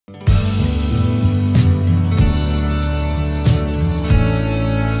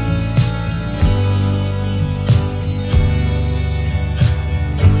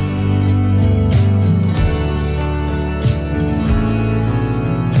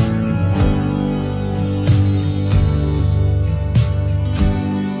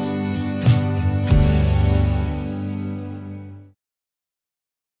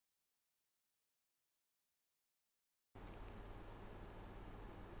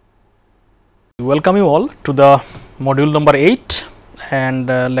welcome you all to the module number 8 and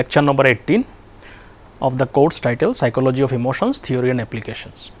lecture number 18 of the course titled Psychology of Emotions, Theory and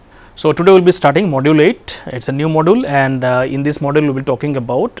Applications. So, today we will be starting module 8, it is a new module, and in this module we will be talking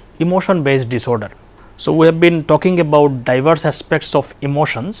about emotion based disorder. So, we have been talking about diverse aspects of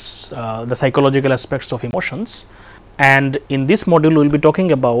emotions, the psychological aspects of emotions, and in this module we will be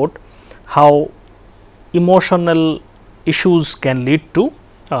talking about how emotional issues can lead to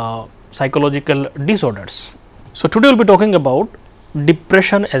psychological disorders. So, today we will be talking about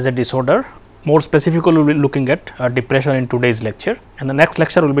depression as a disorder. More specifically, we will be looking at depression in today's lecture, and the next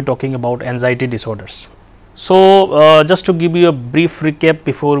lecture we will be talking about anxiety disorders. So, just to give you a brief recap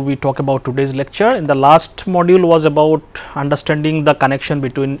before we talk about today's lecture, in the last module was about understanding the connection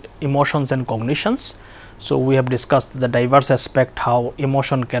between emotions and cognitions. So, we have discussed the diverse aspect how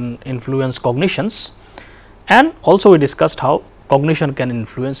emotion can influence cognitions, and also we discussed how cognition can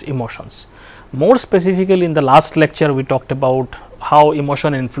influence emotions. More specifically, in the last lecture we talked about how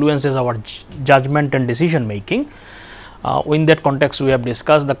emotion influences our judgment and decision making. In that context, we have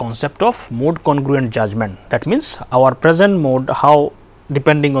discussed the concept of mood congruent judgment. That means, our present mood, how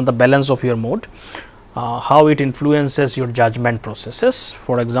depending on the balance of your mood, how it influences your judgment processes.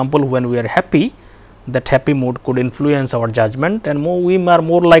 For example, when we are happy, that happy mood could influence our judgment, and we are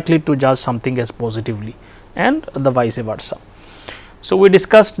more likely to judge something as positively, and the vice versa. So, we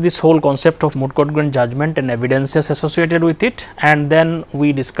discussed this whole concept of mood congruent judgment and evidences associated with it, and then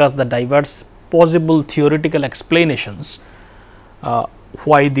we discussed the diverse possible theoretical explanations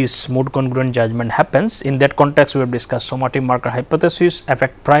why this mood congruent judgment happens. In that context, we have discussed somatic marker hypothesis,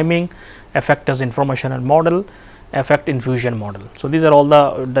 affect priming, affect as informational model, affect infusion model. So, these are all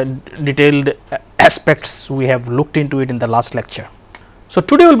the detailed aspects we have looked into it in the last lecture. So,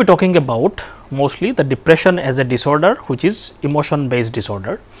 today we will be talking about mostly the depression as a disorder, which is emotion based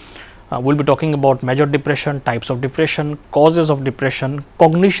disorder. We will be talking about major depression, types of depression, causes of depression,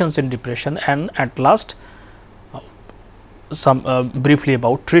 cognitions in depression, and at last some briefly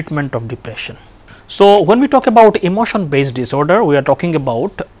about treatment of depression. So, when we talk about emotion based disorder, we are talking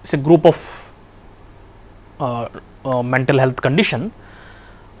about a group of mental health condition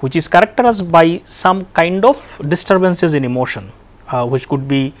which is characterized by some kind of disturbances in emotion, which could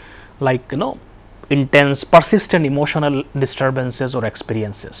be like intense persistent emotional disturbances or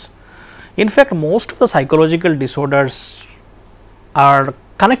experiences. In fact, most of the psychological disorders are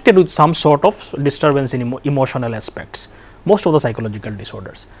connected with some sort of disturbance in emotional aspects, most of the psychological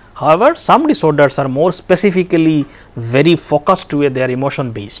disorders. However, some disorders are more specifically very focused to they are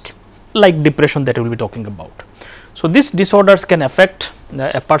emotion based, like depression that we will be talking about. So, these disorders can affect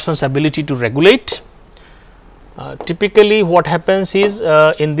a person's ability to regulate. Typically, what happens is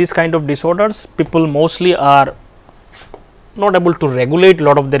in this kind of disorders, people mostly are not able to regulate a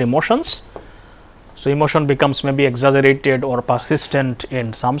lot of their emotions. So, emotion becomes maybe exaggerated or persistent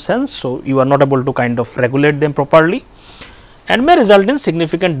in some sense. So, you are not able to kind of regulate them properly, and may result in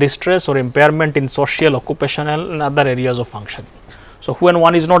significant distress or impairment in social, occupational and other areas of function. So, when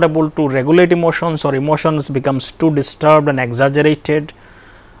one is not able to regulate emotions or emotions becomes too disturbed and exaggerated,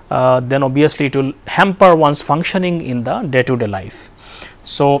 then obviously it will hamper one's functioning in the day to day life.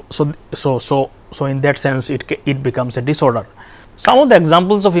 So in that sense it becomes a disorder. Some of the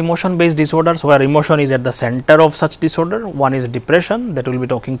examples of emotion based disorders where emotion is at the center of such disorder, one is depression that we will be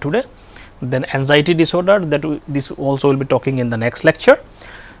talking today, then anxiety disorder that this also will be talking in the next lecture.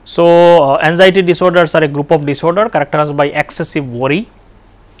 So, anxiety disorders are a group of disorder characterized by excessive worry,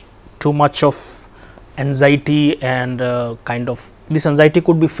 too much of anxiety, and kind of this anxiety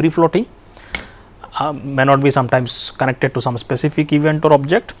could be free floating, may not be sometimes connected to some specific event or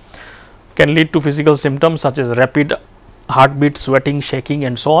object, can lead to physical symptoms such as rapid heartbeat, sweating, shaking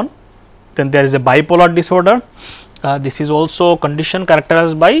and so on. Then there is a bipolar disorder. This is also a condition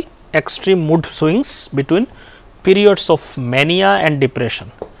characterized by extreme mood swings between periods of mania and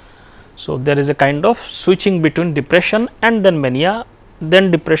depression. So, there is a kind of switching between depression and then mania,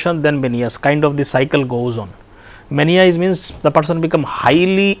 then depression, then mania, kind of the cycle goes on. Mania means the person become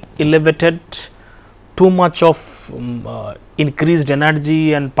highly elevated, too much of increased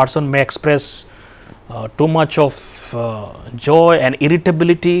energy, and person may express too much of joy and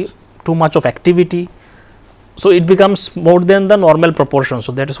irritability, too much of activity. So, it becomes more than the normal proportion.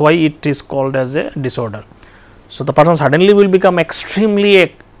 So, that is why it is called as a disorder. So, the person suddenly will become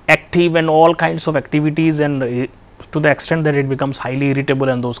extremely active and all kinds of activities, and to the extent that it becomes highly irritable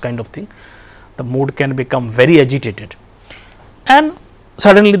and those kind of thing, the mood can become very agitated, and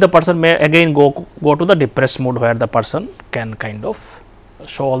suddenly the person may again go to the depressed mood where the person can kind of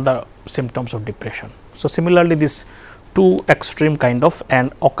show all the symptoms of depression. So, similarly, this two extreme kind of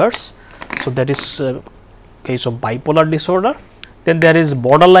and occurs. So, that is case of bipolar disorder. Then there is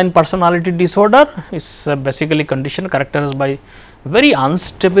borderline personality disorder, is basically condition characterized by very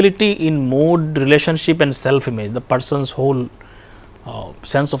instability in mood, relationship and self image. The person's whole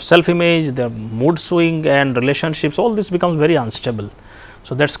sense of self image, their mood swing and relationships, all this becomes very unstable.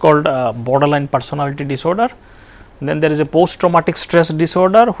 So, that is called borderline personality disorder. Then there is a post traumatic stress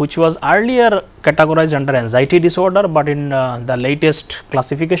disorder, which was earlier categorized under anxiety disorder, but in the latest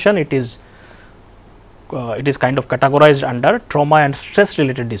classification it is kind of categorized under trauma and stress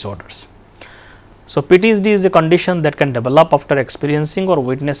related disorders. So, PTSD is a condition that can develop after experiencing or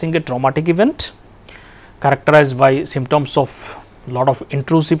witnessing a traumatic event, characterized by symptoms of lot of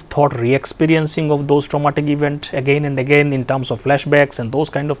intrusive thought re-experiencing of those traumatic event again and again in terms of flashbacks and those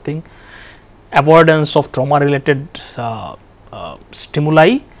kind of thing, avoidance of trauma related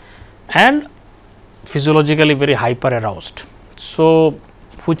stimuli and physiologically very hyper aroused. So,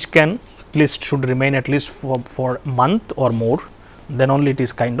 which can at least should remain at least for a month or more, then only it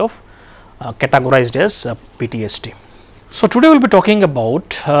is kind of categorized as PTSD. So, today we will be talking about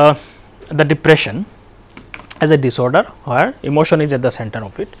the depression as a disorder where emotion is at the center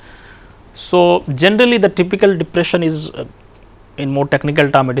of it. So, generally the typical depression is in more technical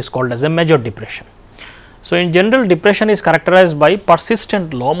term it is called as a major depression. So, in general depression is characterized by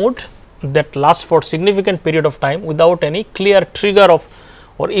persistent low mood that lasts for significant period of time without any clear trigger of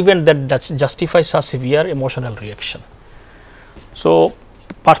or event that justifies a severe emotional reaction. So,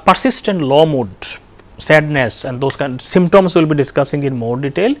 persistent low mood, sadness and those kind of symptoms we will be discussing in more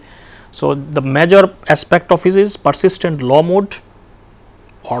detail. So, the major aspect of it is persistent low mood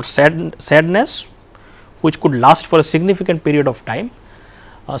or sadness, which could last for a significant period of time.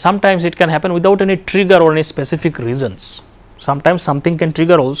 Sometimes it can happen without any trigger or any specific reasons. Sometimes something can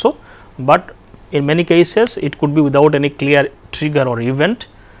trigger also, but in many cases it could be without any clear trigger or event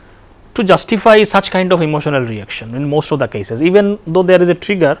to justify such kind of emotional reaction in most of the cases, even though there is a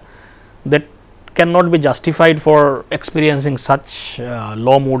trigger that cannot be justified for experiencing such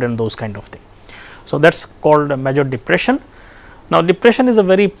low mood and those kind of thing. So, that is called a major depression. Now, depression is a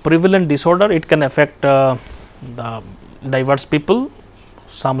very prevalent disorder, it can affect the diverse people.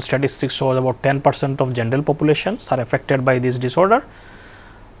 Some statistics show about 10% of general populations are affected by this disorder,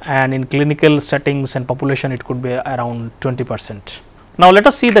 and in clinical settings and population it could be around 20%. Now, let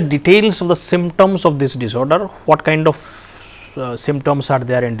us see the details of the symptoms of this disorder, what kind of symptoms are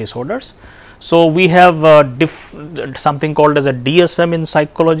there in disorders. So, we have something called as a DSM in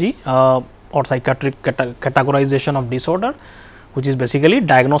psychology or psychiatric categorization of disorder, which is basically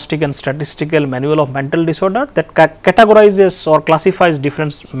Diagnostic and Statistical Manual of Mental Disorder that categorizes or classifies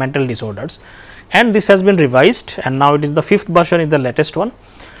different mental disorders, and this has been revised and now it is the 5th version is the latest one,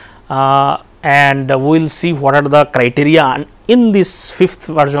 and we will see what are the criteria in this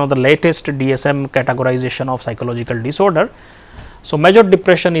 5th version of the latest DSM categorization of psychological disorder. So, major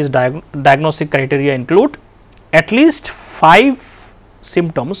depression is diagnostic criteria include at least 5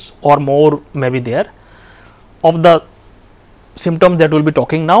 symptoms or more may be there of the symptom that we will be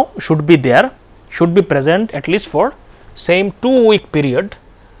talking now should be there, should be present at least for same 2-week period,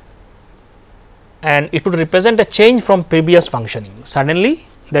 and it would represent a change from previous functioning. Suddenly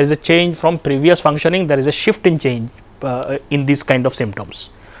there is a change from previous functioning, there is a shift in change in these kind of symptoms.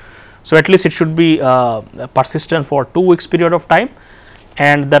 So, at least it should be persistent for 2 weeks period of time,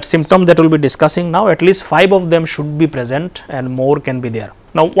 and that symptom that we will be discussing now at least 5 of them should be present and more can be there.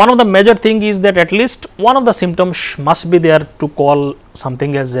 Now, one of the major thing is that at least one of the symptoms must be there to call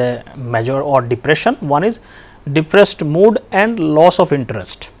something as a major or depression. One is depressed mood and loss of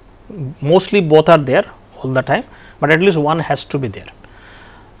interest. Mostly both are there all the time, but at least one has to be there.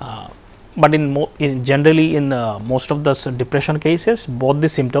 But in generally in most of the depression cases both the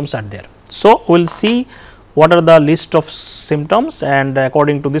symptoms are there. So, we will see what are the list of symptoms, and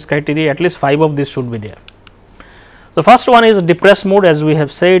according to this criteria at least 5 of these should be there. The first one is depressed mood. As we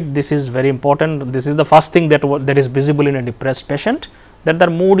have said, this is very important. This is the first thing that is visible in a depressed patient, that their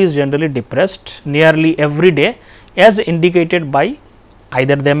mood is generally depressed nearly every day, as indicated by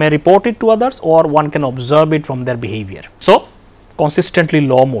either they may report it to others or one can observe it from their behavior. So, consistently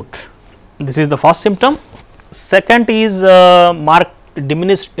low mood, this is the first symptom. Second is marked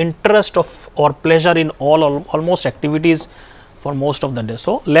diminished interest of or pleasure in almost activities for most of the day.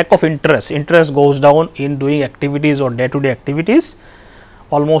 So, lack of interest goes down in doing activities or day to day activities,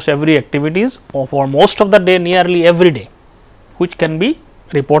 almost every activities or for most of the day, nearly every day, which can be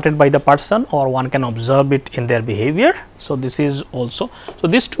reported by the person or one can observe it in their behavior. So, this is also, so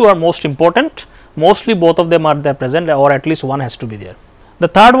these two are most important, mostly both of them are there present or at least one has to be there. The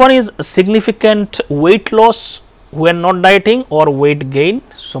third one is significant weight loss when not dieting or weight gain.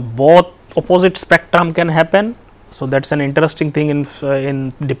 So, both opposite spectrum can happen. So, that is an interesting thing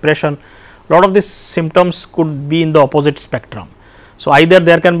in depression. Lot of these symptoms could be in the opposite spectrum. So, either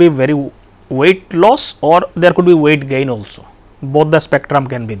there can be very weight loss or there could be weight gain also, both the spectrum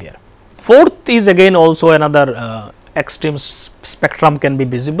can be there. Fourth is again also another extreme spectrum can be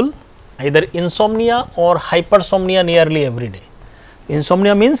visible, either insomnia or hypersomnia nearly every day.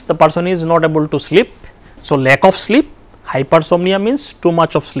 Insomnia means the person is not able to sleep, so lack of sleep. Hypersomnia means too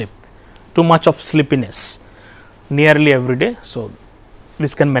much of sleep, too much of sleepiness nearly every day. So,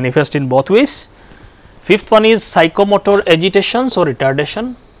 this can manifest in both ways. Fifth one is psychomotor agitations or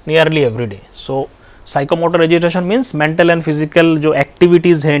retardation nearly every day. So, psychomotor agitation means mental and physical जो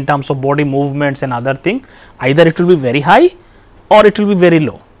activities है in terms of body movements and other thing, either it will be very high or it will be very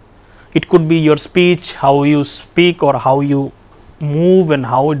low. It could be your speech, how you speak or how you move and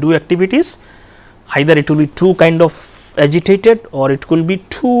how you do activities, either it will be too kind of agitated or it will be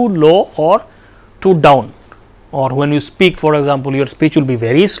too low or too down, or when you speak, for example, your speech will be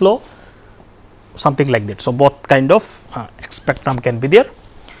very slow, something like that. So, both kind of spectrum can be there.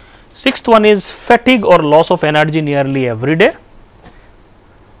 Sixth one is fatigue or loss of energy nearly every day.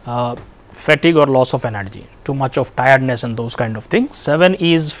 Fatigue or loss of energy, too much of tiredness and those kind of things. 7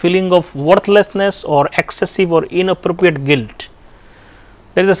 is feeling of worthlessness or excessive or inappropriate guilt.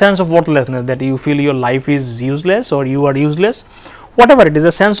 There is a sense of worthlessness, that you feel your life is useless or you are useless, whatever it is,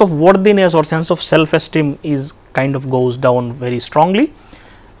 a sense of worthiness or sense of self esteem is kind of goes down very strongly.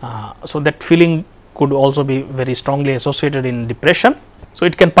 So, that feeling could also be very strongly associated in depression. So,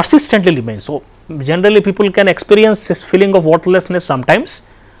 it can persistently remain. So, generally people can experience this feeling of worthlessness sometimes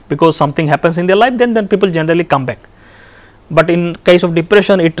because something happens in their life, then people generally come back, but in case of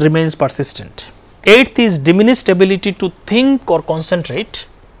depression it remains persistent. Eighth is diminished ability to think or concentrate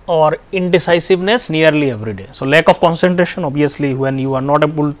or indecisiveness nearly every day. So, lack of concentration, obviously when you are not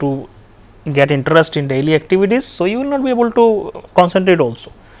able to get interest in daily activities, so you will not be able to concentrate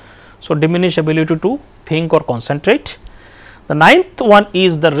also. So, diminished ability to think or concentrate. The ninth one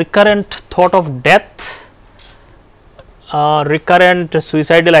is the recurrent thought of death, recurrent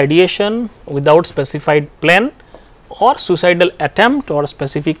suicidal ideation without specified plan, or suicidal attempt or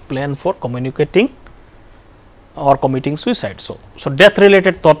specific plan for communicating or committing suicide. So, death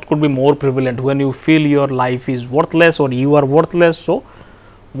related thought could be more prevalent when you feel your life is worthless or you are worthless. So,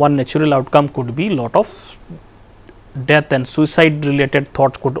 one natural outcome could be lot of death and suicide related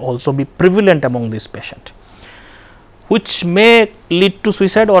thoughts could also be prevalent among this patient, which may lead to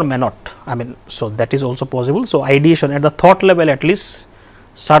suicide or may not. I mean, so that is also possible. So, ideation at the thought level, at least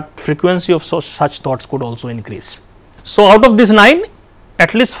such frequency of such thoughts could also increase. So, out of these 9,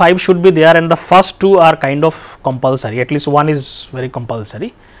 at least 5 should be there, and the first 2 are kind of compulsory, at least one is very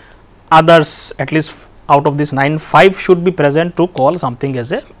compulsory. Others, at least out of these 9, 5 should be present to call something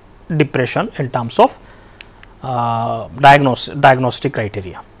as a depression in terms of diagnostic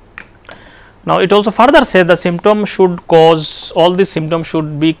criteria. Now, it also further says the symptom should cause, all these symptoms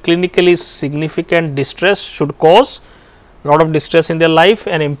should be clinically significant distress, should cause lot of distress in their life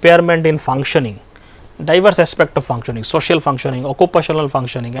and impairment in functioning, diverse aspect of functioning, social functioning, occupational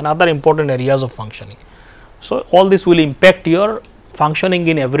functioning and other important areas of functioning. So, all this will impact your functioning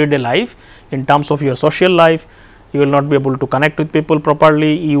in everyday life in terms of your social life. You will not be able to connect with people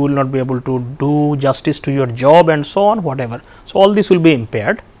properly, you will not be able to do justice to your job and so on, whatever. So, all this will be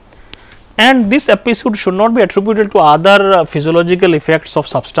impaired, and this episode should not be attributed to other physiological effects of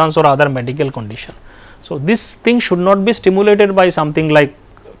substance or other medical condition. So, this thing should not be stimulated by something like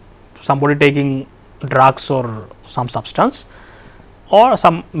somebody taking drugs or some substance or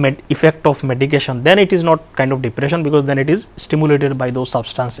some effect of medication, then it is not kind of depression, because then it is stimulated by those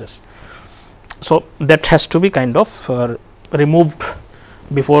substances. So, that has to be kind of removed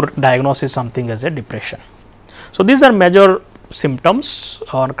before diagnosis something as a depression. So, these are major symptoms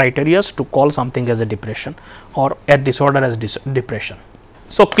or criteria to call something as a depression or a disorder as depression.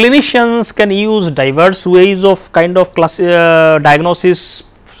 So, clinicians can use diverse ways of kind of diagnosis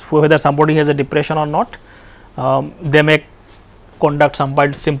whether somebody has a depression or not. They may conduct some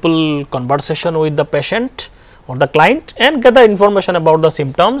simple conversation with the patient or the client and get the information about the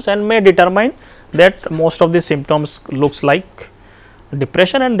symptoms, and may determine that most of the symptoms looks like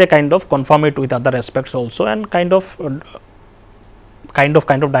depression, and they kind of confirm it with other aspects also, and kind of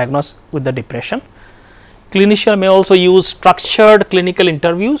diagnose with the depression. Clinician may also use structured clinical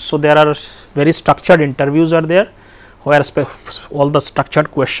interviews. So, there are very structured interviews are there, where all the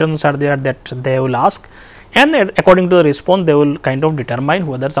structured questions are there that they will ask, and according to the response they will kind of determine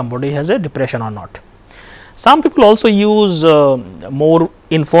whether somebody has a depression or not. Some people also use more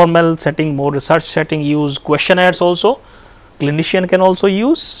informal setting, more research setting, use questionnaires also clinician can also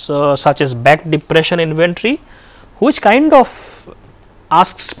use, such as back depression inventory, which kind of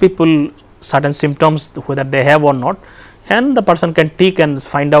asks people certain symptoms whether they have or not, and the person can tick and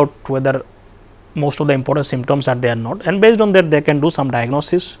find out whether most of the important symptoms are there or not, and based on that they can do some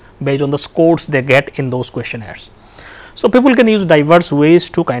diagnosis based on the scores they get in those questionnaires. So, people can use diverse ways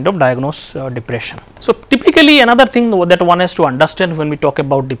to kind of diagnose depression. So, typically another thing that one has to understand when we talk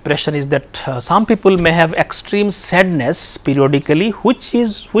about depression is that some people may have extreme sadness periodically,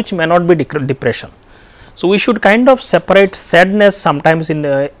 which may not be depression. So, we should kind of separate sadness sometimes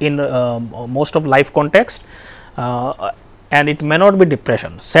in most of life context, and it may not be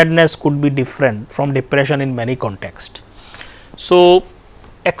depression. Sadness could be different from depression in many contexts. So,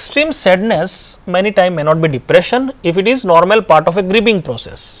 extreme sadness many times may not be depression if it is normal part of a grieving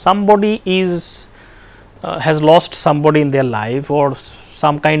process. Somebody is has lost somebody in their life, or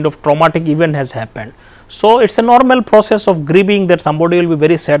some kind of traumatic event has happened. So, it is a normal process of grieving that somebody will be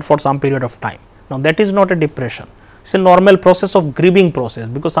very sad for some period of time. Now, that is not a depression. It is a normal process of grieving process,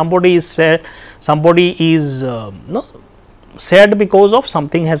 because somebody is sad, somebody is sad because of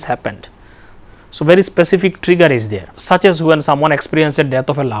something has happened. So, very specific trigger is there, such as when someone experiences the death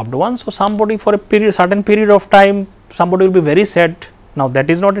of a loved one. So, somebody for a certain period of time, somebody will be very sad. Now, that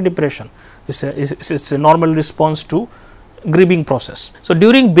is not a depression, it is a normal response to grieving process. So,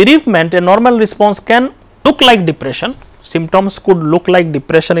 during bereavement, a normal response can look like depression, symptoms could look like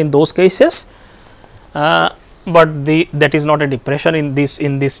depression in those cases, but that is not a depression in this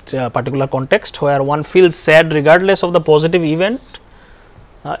particular context, where one feels sad regardless of the positive event.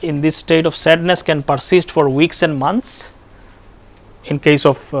 In this state of sadness can persist for weeks and months in case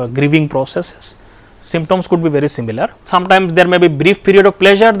of grieving processes. Symptoms could be very similar. Sometimes there may be brief period of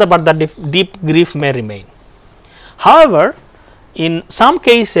pleasure, but the deep grief may remain. However, in some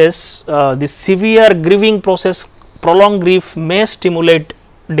cases the severe grieving process, prolonged grief may stimulate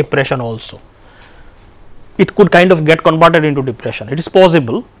depression also. It could kind of get converted into depression. It is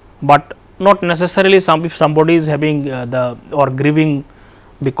possible, but not necessarily. If somebody is having or grieving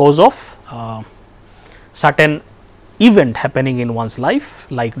because of certain event happening in one's life,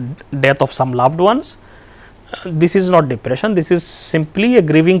 like death of some loved ones, this is not depression. This is simply a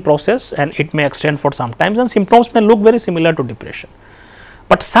grieving process, and it may extend for some times, and symptoms may look very similar to depression.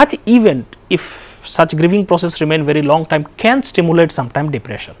 But such event, if such grieving process remain very long time, can stimulate sometime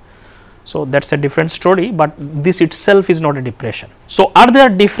depression. So, that is a different story, but this itself is not a depression. So, are there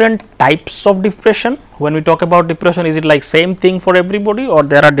different types of depression? When we talk about depression, is it like same thing for everybody, or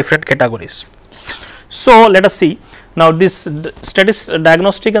there are different categories? So, let us see. Now, this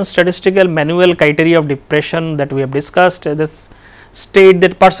diagnostic and statistical manual criteria of depression that we have discussed, this state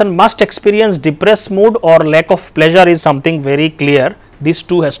that person must experience depressed mood or lack of pleasure is something very clear. These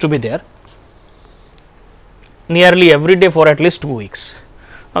two has to be there nearly every day for at least 2 weeks.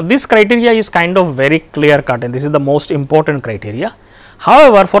 Now, this criteria is kind of very clear cut, and this is the most important criteria.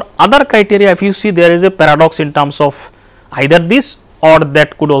 However, for other criteria, if you see, there is a paradox in terms of either this or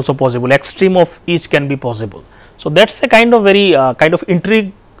that could also possible, extreme of each can be possible. So, that is a kind of very kind of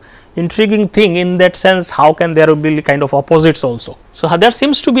intriguing thing in that sense. How can there be kind of opposites also? So, there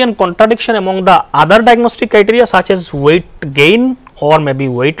seems to be a contradiction among the other diagnostic criteria, such as weight gain or maybe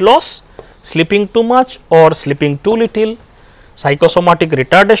weight loss, sleeping too much or sleeping too little, psychosomatic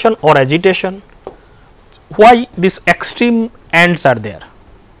retardation or agitation. Why these extreme ends are there,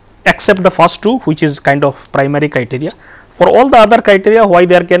 except the first two, which is kind of primary criteria. For all the other criteria, why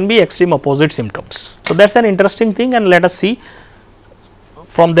there can be extreme opposite symptoms. So, that is an interesting thing, and let us see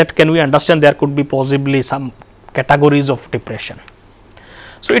from that can we understand there could be possibly some categories of depression.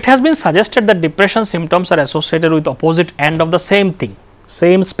 So, it has been suggested that depression symptoms are associated with opposite end of the same thing,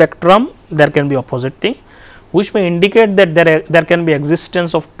 same spectrum, there can be opposite thing, which may indicate that there can be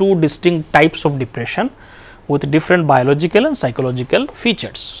existence of two distinct types of depression with different biological and psychological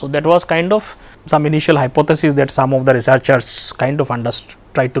features. So, that was kind of some initial hypothesis that some of the researchers kind of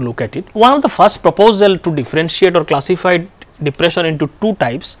tried to look at it. One of the first proposal to differentiate or classify depression into two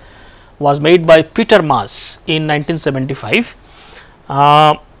types was made by Peter Maas in 1975.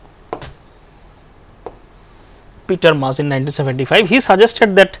 Peter Maas in 1975, he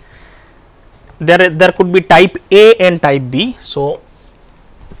suggested that there could be type A and type B. So,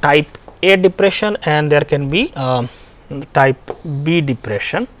 type A depression and there can be type B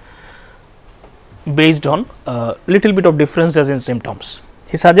depression based on little bit of differences in symptoms.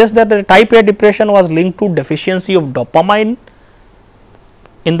 He suggests that the type A depression was linked to deficiency of dopamine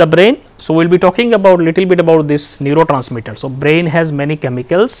in the brain. So, we will be talking about little bit about this neurotransmitter. So, brain has many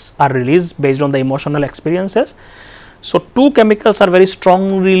chemicals are released based on the emotional experiences. So, two chemicals are very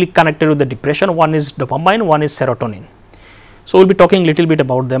strongly connected with the depression, one is dopamine, one is serotonin. So, we will be talking little bit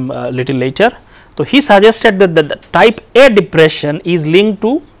about them little later. So, he suggested that the type A depression is linked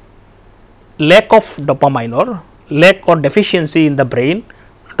to lack of dopamine or lack or deficiency in the brain,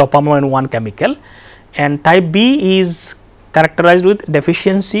 dopamine 1 chemical, and type B is characterized with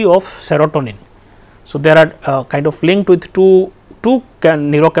deficiency of serotonin. So, there are kind of linked with two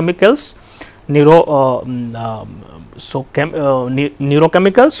neurochemicals,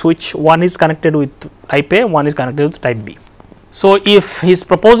 neurochemicals, which one is connected with type A, one is connected with type B. So, if his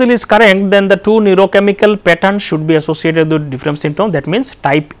proposal is correct, then the two neurochemical patterns should be associated with different symptoms. That means,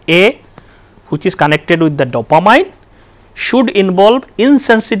 type A, which is connected with the dopamine, should involve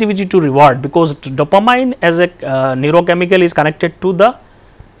insensitivity to reward, because dopamine as a neurochemical is connected to the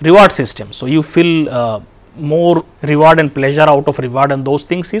reward system. So, you feel more reward and pleasure out of reward, and those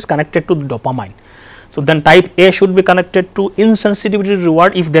things is connected to the dopamine. So, then type A should be connected to insensitivity to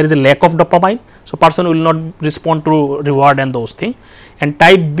reward if there is a lack of dopamine. So, person will not respond to reward and those things, and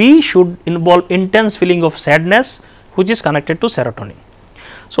type B should involve intense feeling of sadness, which is connected to serotonin.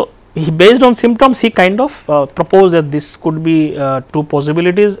 So, he based on symptoms, he kind of proposed that this could be two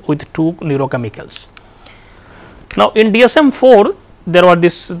possibilities with two neurochemicals. Now, in DSM-4 there were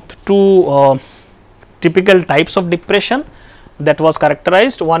these two typical types of depression that was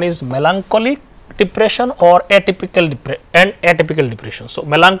characterized. One is melancholic depression or atypical depression. So,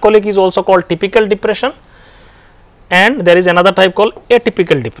 melancholic is also called typical depression, and there is another type called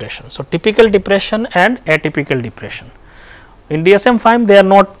atypical depression. So, typical depression and atypical depression. In DSM-5 they are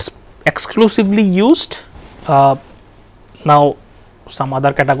not exclusively used. Now, some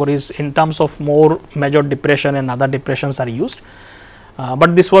other categories in terms of more major depression and other depressions are used,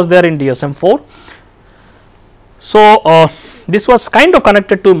 but this was there in DSM-4. So, this was kind of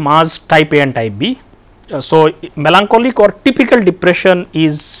connected to MAS type A and type B. So, melancholic or typical depression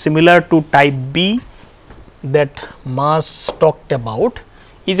is similar to type B that MAS talked about,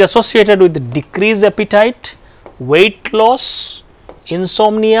 is associated with decreased appetite, weight loss,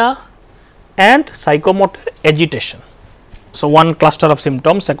 insomnia and psychomotor agitation. So, one cluster of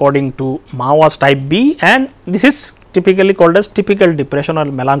symptoms according to MA was type B, and this is typically called as typical depression or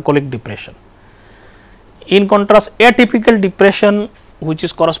melancholic depression. In contrast, atypical depression, which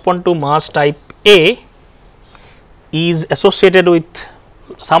is correspond to MAS type A, is associated with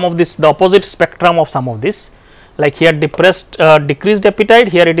some of this, the opposite spectrum of some of this, like here decreased appetite,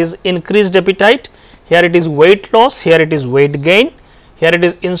 here it is increased appetite, here it is weight loss, here it is weight gain, here it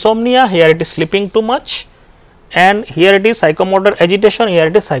is insomnia, here it is sleeping too much, and here it is psychomotor agitation, here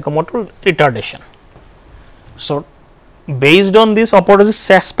it is psychomotor retardation. So, based on this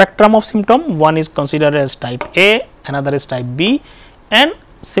opposite spectrum of symptom, one is considered as type A, another is type B, and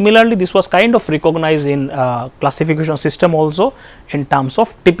similarly this was kind of recognized in classification system also in terms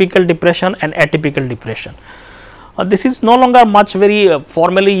of typical depression and atypical depression. This is no longer much very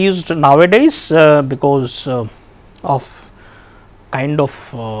formally used nowadays because of kind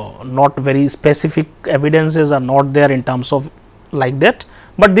of not very specific evidences are not there in terms of like that,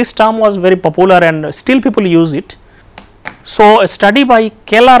 but this term was very popular and still people use it. So, a study by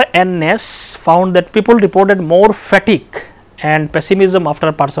Keller and Ness found that people reported more fatigue and pessimism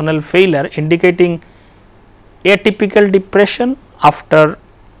after personal failure, indicating atypical depression after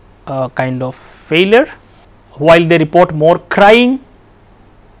kind of failure, while they report more crying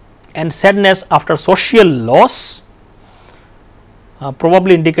and sadness after social loss,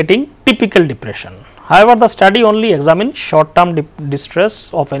 probably indicating typical depression. However, the study only examined short term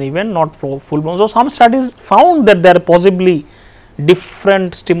distress of an event, not for full blown. So, some studies found that there possibly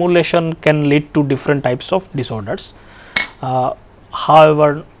different stimulation can lead to different types of disorders.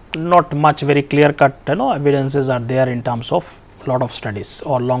 However, not much very clear cut evidences are there in terms of lot of studies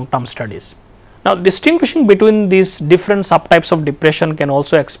or long term studies. Now, distinguishing between these different subtypes of depression can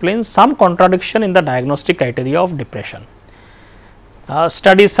also explain some contradiction in the diagnostic criteria of depression.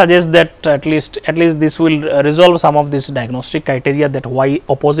 Studies suggest that at least this will resolve some of this diagnostic criteria, that why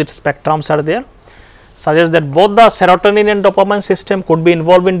opposite spectrums are there. Suggests that both the serotonin and dopamine system could be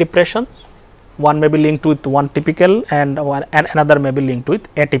involved in depression. One may be linked with one typical and another may be linked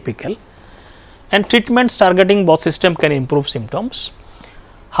with atypical, and treatments targeting both systems can improve symptoms.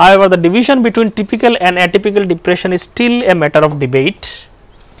 However, the division between typical and atypical depression is still a matter of debate.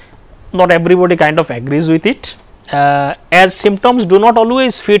 Not everybody kind of agrees with it, as symptoms do not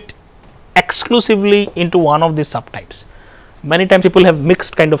always fit exclusively into one of these subtypes. Many times people have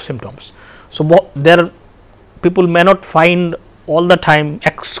mixed kind of symptoms. So, people may not find all the time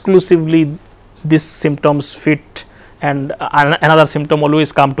exclusively these symptoms fit and another symptom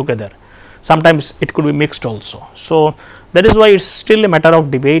always come together. Sometimes it could be mixed also. So, that is why it is still a matter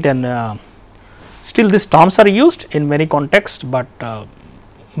of debate, and Still these terms are used in many contexts, but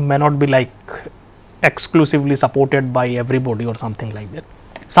may not be like exclusively supported by everybody or something like that.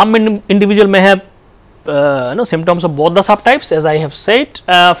 Some individual may have symptoms of both the subtypes, as I have said.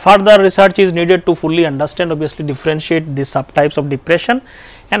 Further research is needed to fully understand, obviously differentiate these subtypes of depression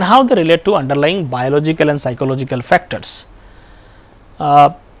and how they relate to underlying biological and psychological factors.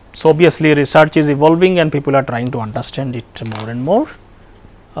 So, obviously research is evolving and people are trying to understand it more and more,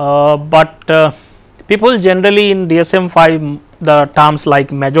 but people generally in DSM-5, the terms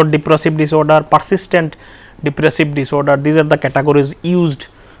like major depressive disorder, persistent depressive disorder, these are the categories used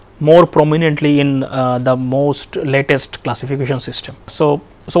more prominently in the most latest classification system. So,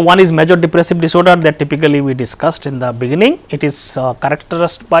 one is major depressive disorder that typically we discussed in the beginning. It is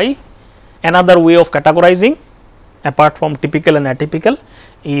characterized by another way of categorizing apart from typical and atypical,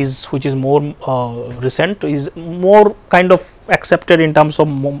 is which is more recent, is more kind of accepted in terms of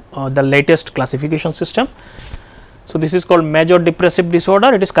the latest classification system. So, this is called major depressive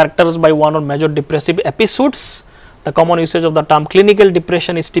disorder. It is characterized by one or major depressive episodes. The common usage of the term clinical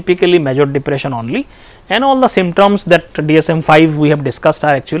depression is typically major depression only, and all the symptoms that DSM-5 we have discussed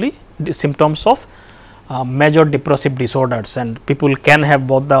are actually the symptoms of major depressive disorders, and people can have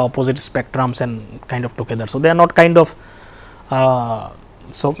both the opposite spectrums and kind of together. So, they are not kind of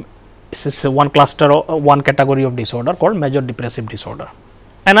so this is one cluster or one category of disorder called major depressive disorder.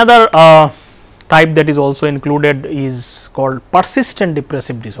 Another type that is also included is called persistent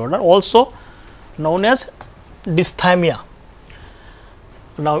depressive disorder, also known as dysthymia.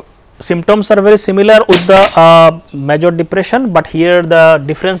 Now, symptoms are very similar with the major depression, but here the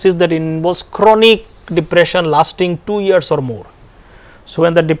difference is that it involves chronic depression lasting 2 years or more. So,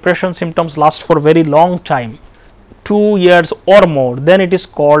 when the depression symptoms last for very long time, 2 years or more, then it is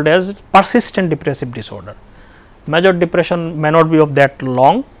called as persistent depressive disorder. Major depression may not be of that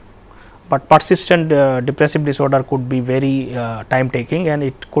long, but persistent depressive disorder could be very time taking and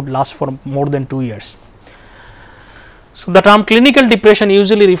it could last for more than 2 years. So, the term clinical depression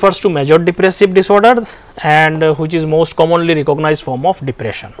usually refers to major depressive disorder and which is most commonly recognized form of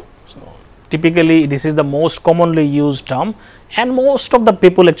depression. So, typically this is the most commonly used term and most of the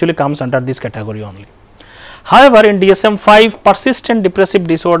people actually comes under this category only. However, in DSM-5, persistent depressive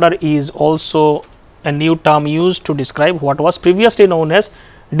disorder is also a new term used to describe what was previously known as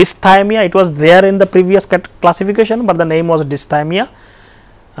dysthymia. It was there in the previous classification, but the name was dysthymia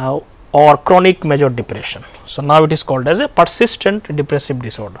or chronic major depression. So, now it is called as a persistent depressive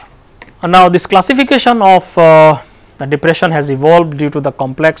disorder. And now, this classification of the depression has evolved due to the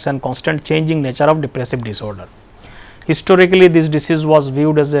complex and constant changing nature of depressive disorder. Historically, this disease was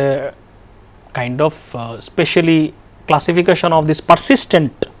viewed as a kind of specially classification of this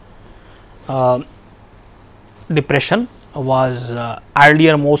persistent depression was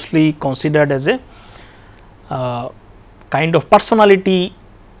earlier mostly considered as a kind of personality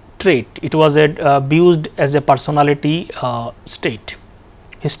trait. It was viewed as a personality state.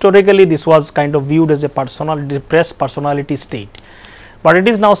 Historically, this was kind of viewed as a depressed personality state, but it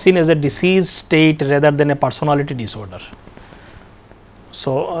is now seen as a disease state rather than a personality disorder.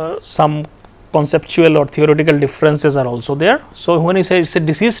 So, some conceptual or theoretical differences are also there. So, when you say it is a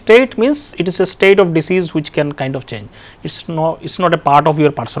disease state, means it is a state of disease which can kind of change. It is not a part of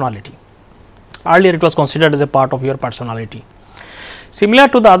your personality. Earlier it was considered as a part of your personality. Similar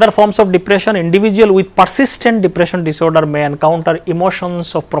to the other forms of depression, individual with persistent depression disorder may encounter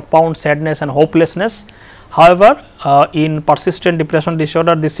emotions of profound sadness and hopelessness. However, in persistent depression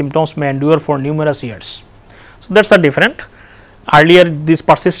disorder, these symptoms may endure for numerous years. So, that is the different. Earlier, this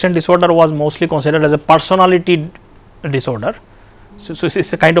persistent disorder was mostly considered as a personality disorder. So, it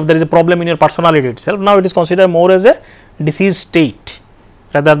is a kind of there is a problem in your personality itself. Now, it is considered more as a disease state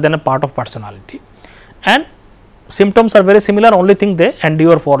rather than a part of personality, and symptoms are very similar, only thing they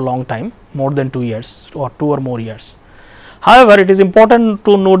endure for a long time, more than 2 years or 2 or more years. However, it is important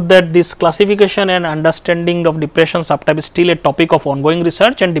to note that this classification and understanding of depression subtype is still a topic of ongoing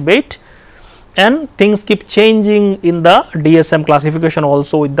research and debate, and things keep changing in the DSM classification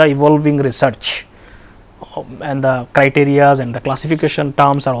also with the evolving research, and the criterias and the classification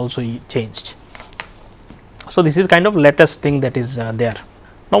terms are also changed. So, this is kind of latest thing that is there.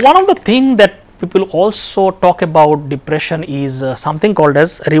 Now, one of the thing that people also talk about depression is something called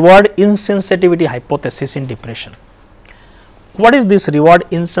as reward insensitivity hypothesis in depression. What is this reward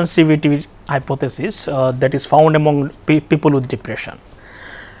insensitivity hypothesis that is found among people with depression?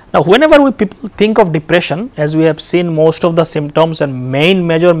 Now, whenever we people think of depression, as we have seen, most of the symptoms and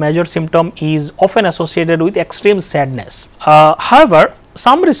major symptom is often associated with extreme sadness. However,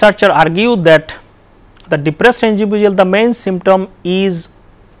 some researchers argue that the depressed individual, the main symptom is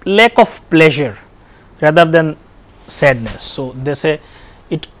lack of pleasure rather than sadness. So, they say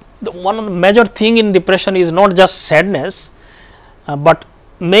one of the major thing in depression is not just sadness, but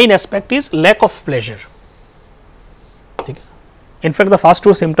main aspect is lack of pleasure. In fact, the first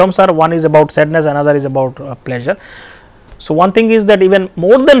two symptoms are, one is about sadness, another is about pleasure. So, one thing is that even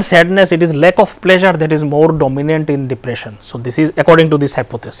more than sadness, it is lack of pleasure that is more dominant in depression. So, this is according to this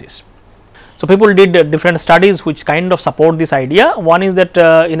hypothesis. So, people did different studies which kind of support this idea. One is that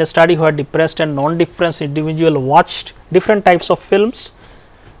in a study where depressed and non-depressed individual watched different types of films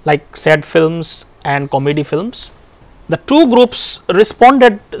like sad films and comedy films. The two groups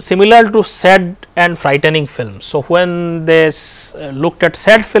responded similar to sad and frightening films. So, when they looked at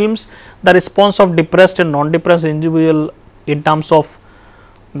sad films, the response of depressed and non-depressed individual in terms of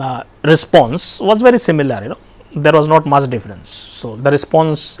response was very similar, there was not much difference. So, the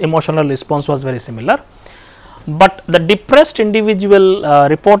response, emotional response was very similar, but the depressed individual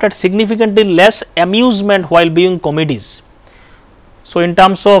reported significantly less amusement while viewing comedies. So, in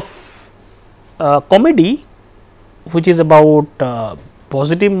terms of comedy, which is about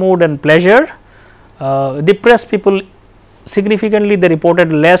positive mood and pleasure, depressed people significantly they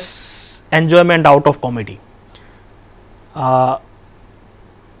reported less enjoyment out of comedy.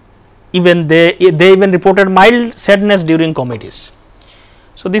 Even they even reported mild sadness during comedies.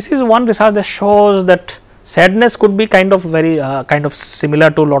 So, this is one research that shows that sadness could be kind of very kind of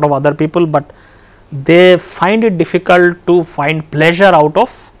similar to a lot of other people, but they find it difficult to find pleasure out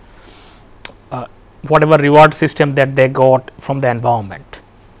of whatever reward system that they got from the environment.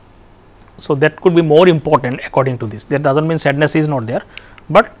 So, that could be more important according to this. That does not mean sadness is not there,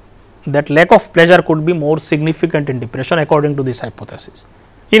 but that lack of pleasure could be more significant in depression according to this hypothesis.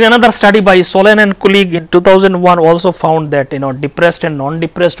 In another study by Solen and colleague in 2001 also found that depressed and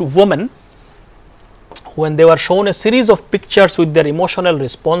non-depressed women, when they were shown a series of pictures with their emotional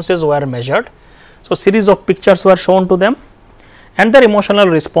responses were measured. So, series of pictures were shown to them and their emotional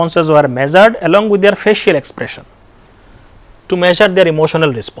responses were measured along with their facial expression to measure their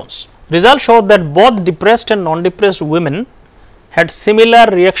emotional response. Results showed that both depressed and non-depressed women had similar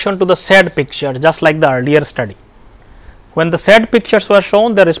reaction to the sad picture, just like the earlier study. When the sad pictures were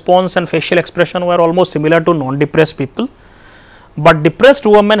shown, the response and facial expression were almost similar to non-depressed people, but depressed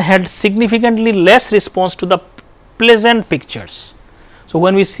women had significantly less response to the pleasant pictures. So,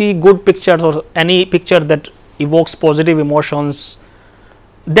 when we see good pictures or any picture that evokes positive emotions,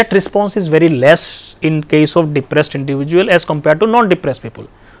 that response is very less in case of depressed individual as compared to non-depressed people,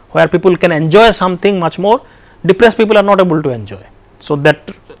 where people can enjoy something much more, depressed people are not able to enjoy. So,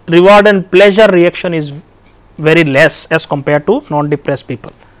 that reward and pleasure reaction is very less as compared to non-depressed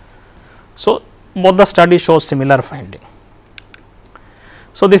people. So, both the studies show similar finding.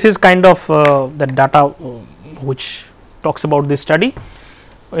 So, this is kind of the data which talks about this study.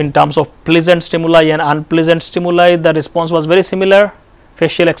 In terms of pleasant stimuli and unpleasant stimuli, the response was very similar,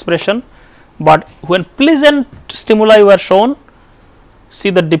 facial expression, but when pleasant stimuli were shown, see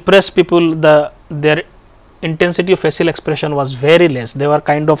the depressed people, their intensity of facial expression was very less. They were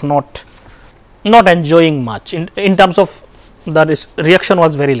kind of not enjoying much in terms of the reaction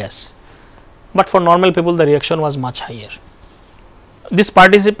was very less, but for normal people the reaction was much higher. These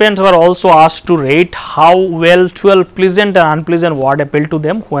participants were also asked to rate how well 12 pleasant and unpleasant words appealed to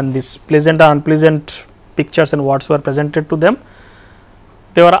them. When these pleasant and unpleasant pictures and words were presented to them,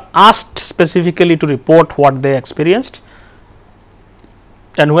 they were asked specifically to report what they experienced,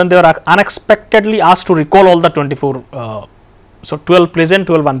 and when they were unexpectedly asked to recall all the 24 so 12 pleasant,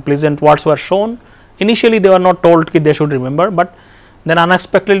 12 unpleasant words were shown. Initially they were not told that they should remember, but then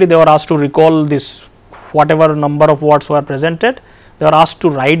unexpectedly they were asked to recall this whatever number of words were presented, they were asked to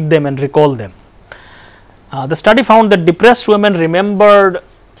write them and recall them. The study found that depressed women remembered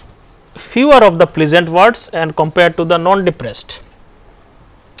fewer of the pleasant words and compared to the non-depressed.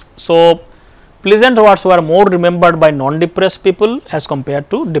 So, pleasant words were more remembered by non-depressed people as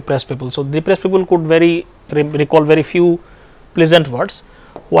compared to depressed people. So, depressed people could recall very few pleasant words,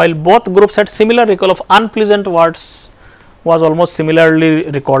 while both groups had similar recall of unpleasant words was almost similarly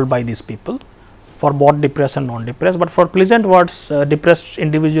recalled by these people for both depressed and non-depressed, but for pleasant words depressed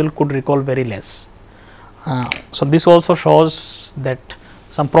individual could recall very less. So, this also shows that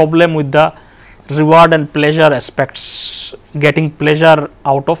some problem with the reward and pleasure aspects, getting pleasure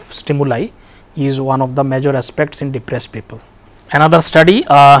out of stimuli is one of the major aspects in depressed people. Another study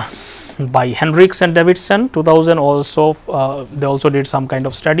by Hendricks and Davidson 2000 also they also did some kind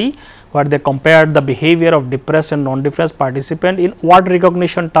of study where they compared the behavior of depressed and non-depressed participant in word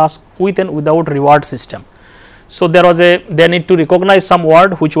recognition task with and without reward system. So, there was they need to recognize some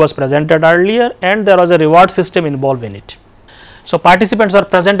word which was presented earlier and there was a reward system involved in it. So, participants are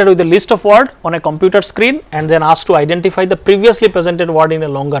presented with a list of words on a computer screen and then asked to identify the previously presented word in a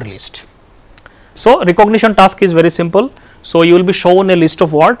longer list. So, recognition task is very simple. So, you will be shown a list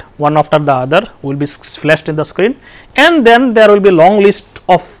of words one after the other will be flashed in the screen, and then there will be a long list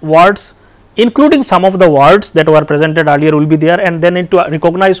of words including some of the words that were presented earlier will be there, and then need to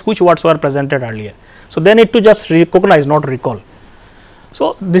recognize which words were presented earlier. So, they need to just recognize, not recall.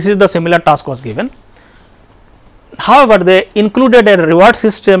 So, this is the similar task was given. However, they included a reward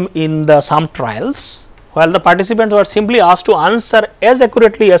system in the some trials, while the participants were simply asked to answer as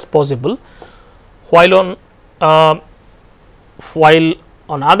accurately as possible, while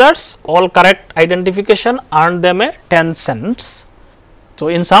on others all correct identification earned them a 10 cents. So,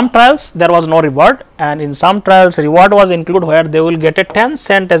 in some trials there was no reward, and in some trials reward was included where they will get a 10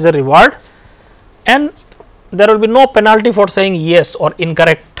 cent as a reward, and there will be no penalty for saying yes or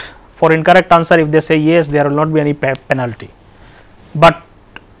incorrect. For incorrect answer, if they say yes, there will not be any penalty, but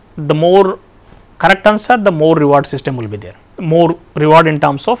the more correct answer, the more reward system will be there, more reward in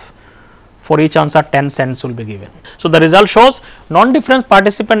terms of for each answer 10 cents will be given. So, the result shows non-difference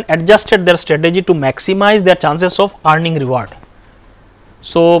participant adjusted their strategy to maximize their chances of earning reward.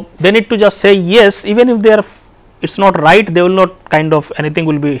 So, they need to just say yes, even if they are it is not right, they will not kind of anything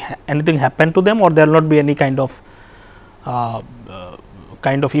will be anything happen to them, or there will not be any kind of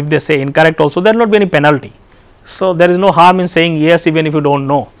if they say incorrect also there will not be any penalty. So, there is no harm in saying yes even if you do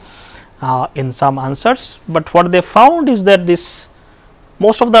not know in some answers, but what they found is that this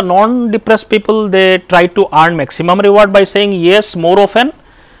most of the non-depressed people, they try to earn maximum reward by saying yes more often,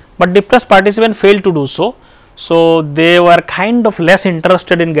 but depressed participant failed to do so. So, they were kind of less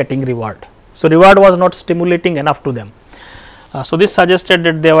interested in getting reward. So, reward was not stimulating enough to them. So, this suggested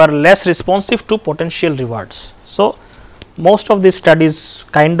that they were less responsive to potential rewards. So, most of these studies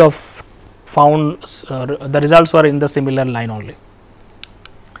kind of found the results were in the similar line only.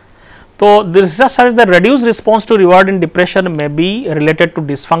 So, this research suggests that reduced response to reward in depression may be related to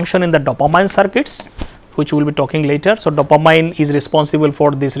dysfunction in the dopamine circuits, which we will be talking later. So, dopamine is responsible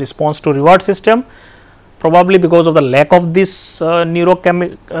for this response to reward system, probably because of the lack of this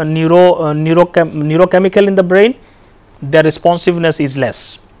neurochemical in the brain, their responsiveness is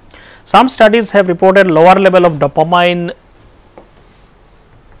less. Some studies have reported lower level of dopamine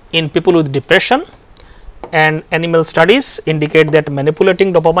in people with depression, and animal studies indicate that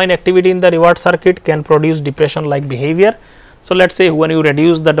manipulating dopamine activity in the reward circuit can produce depression like behavior. So, let us say when you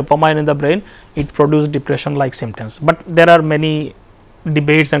reduce the dopamine in the brain, it produces depression like symptoms, but there are many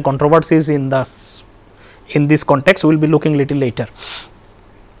debates and controversies in this context. We will be looking little later.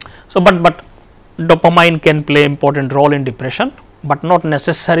 So, but dopamine can play important role in depression, but not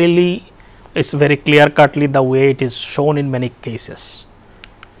necessarily is very clear cutly the way it is shown in many cases.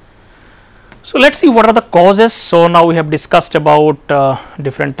 So, let us see what are the causes. So, now we have discussed about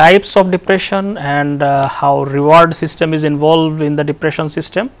different types of depression and how reward system is involved in the depression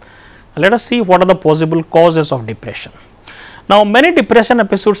system. Let us see what are the possible causes of depression. Now, many depression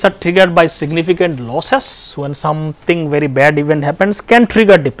episodes are triggered by significant losses. When something very bad event happens can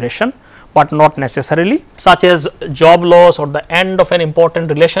trigger depression, but not necessarily, such as job loss or the end of an important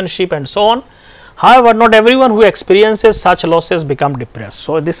relationship and so on. However, not everyone who experiences such losses become depressed.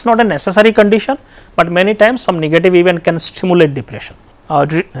 So, this is not a necessary condition, but many times some negative event can stimulate depression.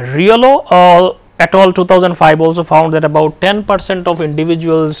 Riolo et al. 2005 also found that about 10% of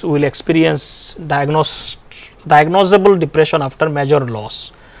individuals will experience diagnosable depression after major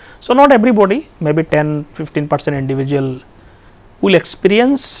loss. So, not everybody, maybe 10-15% individual will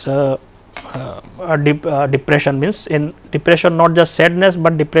experience depression, means in depression not just sadness,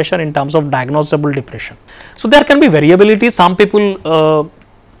 but depression in terms of diagnosable depression. So, there can be variability. Some people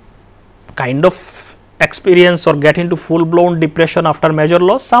kind of experience or get into full blown depression after major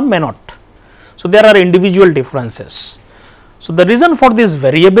loss, some may not. So, there are individual differences. So, the reason for this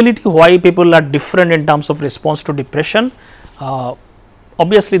variability, why people are different in terms of response to depression,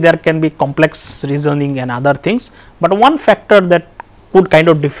 obviously there can be complex reasoning and other things, but one factor that could kind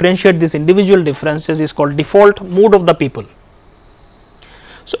of differentiate these individual differences is called default mood of the people.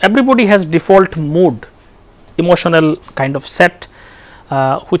 So, everybody has default mood, emotional kind of set,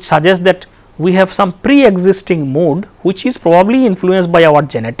 which suggests that we have some pre-existing mood which is probably influenced by our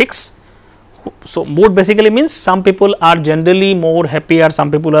genetics. So, mood basically means some people are generally more happier,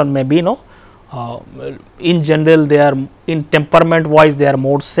 some people are maybe in general they are in temperament wise they are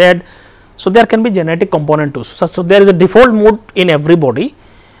more sad. So, there can be genetic component too. So, there is a default mood in everybody,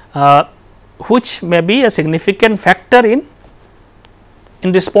 which may be a significant factor in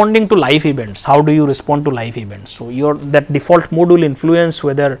responding to life events. How do you respond to life events? So, that default mood will influence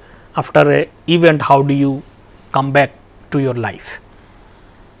whether after a event how do you come back to your life.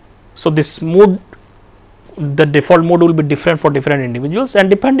 So, this mood, the default mood will be different for different individuals, and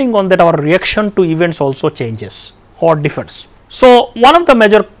depending on that our reaction to events also changes or differs. So, one of the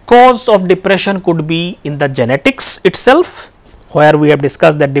major cause of depression could be in the genetics itself, where we have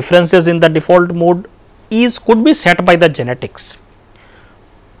discussed that differences in the default mood could be set by the genetics.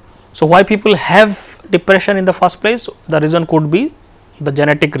 So, why people have depression in the first place, the reason could be the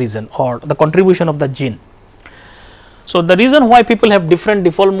genetic reason or the contribution of the gene. So, the reason why people have different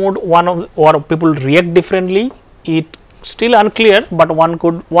default mood, or people react differently, it still unclear, but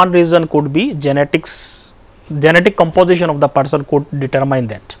one reason could be genetics, genetic composition of the person could determine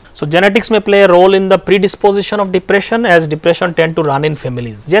that. So, genetics may play a role in the predisposition of depression, as depression tend to run in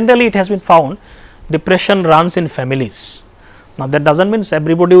families. Generally, it has been found depression runs in families. Now, that does not mean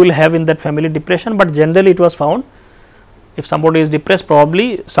everybody will have in that family depression, but generally it was found if somebody is depressed,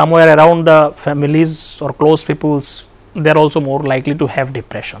 probably somewhere around the families or close people's, they are also more likely to have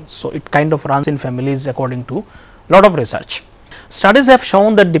depression. So, it kind of runs in families according to lot of research. Studies have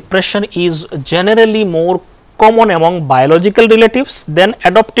shown that depression is generally more common among biological relatives than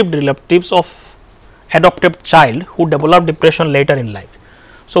adoptive relatives of adopted child who develop depression later in life.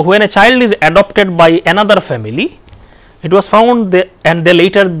 So, when a child is adopted by another family, it was found and they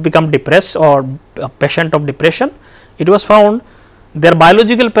later become depressed or a patient of depression, it was found their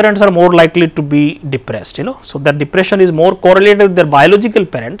biological parents are more likely to be depressed, So, that depression is more correlated with their biological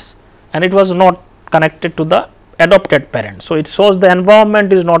parents, and it was not connected to the adopted parents. So, it shows the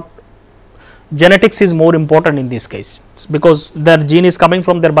environment is not, genetics is more important in this case, because their gene is coming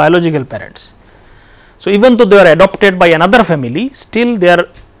from their biological parents. So, even though they are adopted by another family, still their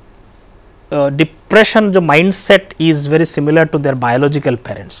depression, the mindset is very similar to their biological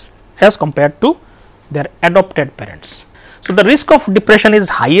parents as compared to their adopted parents. So, the risk of depression is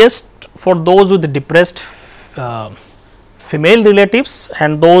highest for those with depressed female relatives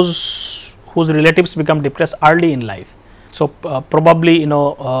and those whose relatives become depressed early in life. So, probably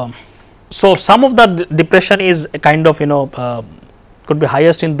so some of the depression is a kind of could be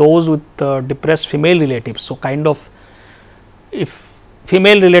highest in those with depressed female relatives. So, kind of if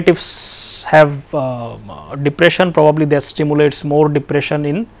female relatives have depression, probably that stimulates more depression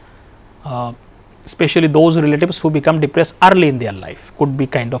in especially those relatives who become depressed early in their life, could be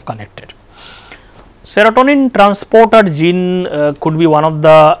kind of connected. Serotonin transporter gene could be one of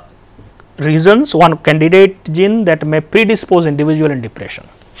the reasons, one candidate gene that may predispose individual in depression.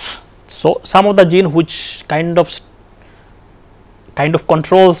 So, some of the gene which kind of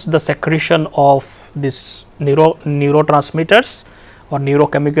controls the secretion of this neurotransmitters or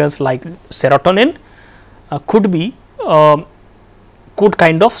neurochemicals like serotonin could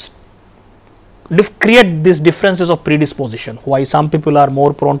kind of create these differences of predisposition, why some people are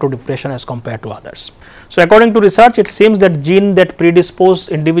more prone to depression as compared to others. So, according to research, it seems that gene that predispose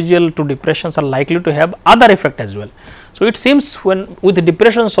individual to depressions are likely to have other effect as well. So, it seems when with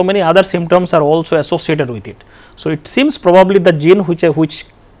depression, so many other symptoms are also associated with it. So, it seems probably the gene which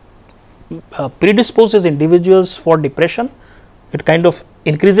predisposes individuals for depression, it kind of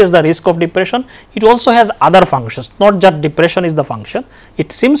increases the risk of depression. It also has other functions, not just depression is the function,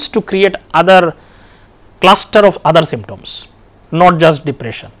 it seems to create other cluster of other symptoms, not just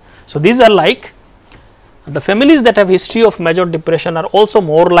depression. So, these are like the families that have history of major depression are also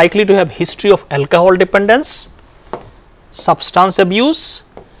more likely to have history of alcohol dependence, substance abuse,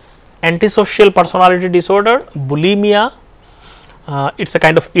 antisocial personality disorder, bulimia, it is a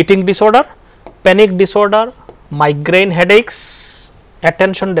kind of eating disorder, panic disorder, migraine headaches,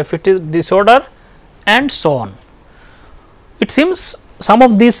 attention deficit disorder, and so on. It seems some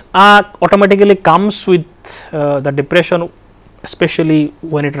of these are automatically comes with the depression, especially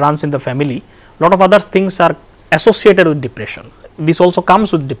when it runs in the family. Lot of other things are associated with depression. This also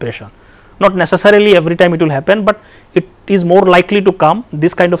comes with depression. Not necessarily every time it will happen, but it is more likely to come.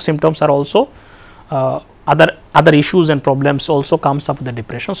 This kind of symptoms are also other issues and problems also comes up with the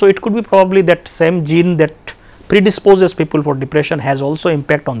depression. So, it could be probably that same gene that predisposes people for depression has also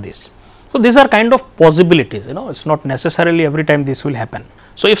impact on this. So, these are kind of possibilities, it is not necessarily every time this will happen.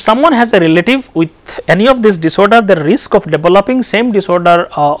 So, if someone has a relative with any of this disorder, the risk of developing same disorder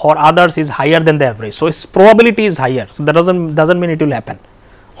or others is higher than the average. So, its probability is higher. So, that doesn't mean it will happen,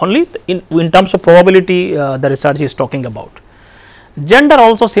 only in terms of probability the research is talking about. Gender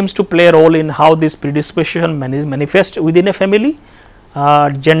also seems to play a role in how this predisposition manifests within a family.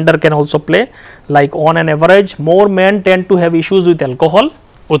 Gender can also play, like on an average more men tend to have issues with alcohol,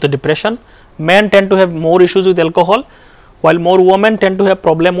 with depression, men tend to have more issues with alcohol, while more women tend to have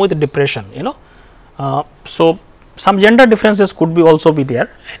problem with depression, So, some gender differences could be also be there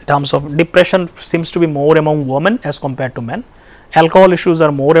in terms of depression seems to be more among women as compared to men. Alcohol issues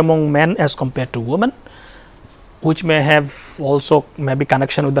are more among men as compared to women, which may have also maybe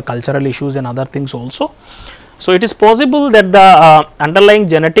connection with the cultural issues and other things also. So, it is possible that the underlying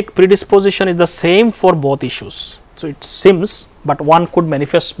genetic predisposition is the same for both issues. So, it seems, but one could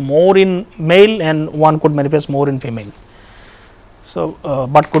manifest more in male and one could manifest more in female. So,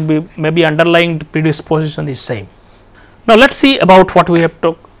 but could be maybe underlying predisposition is same. Now, let us see about what we have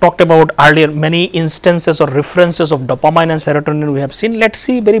talked about earlier, many instances or references of dopamine and serotonin we have seen. Let us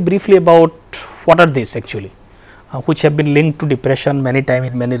see very briefly about what are these actually, which have been linked to depression many times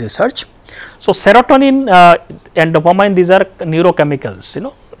in many research. So, serotonin and dopamine, these are neurochemicals,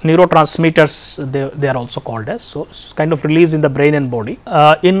 neurotransmitters they are also called as. So, it's kind of released in the brain and body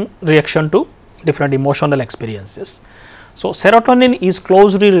in reaction to different emotional experiences. So, serotonin is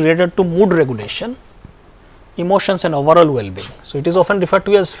closely related to mood regulation, emotions and overall well-being. So, it is often referred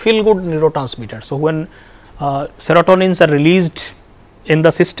to as feel good neurotransmitter. So, when serotonins are released in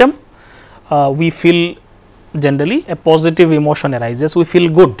the system, we feel generally a positive emotion arises, we feel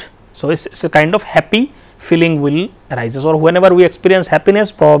good. So, it's a kind of happy feeling will arises, or whenever we experience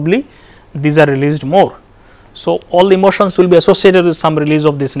happiness probably these are released more. So, all the emotions will be associated with some release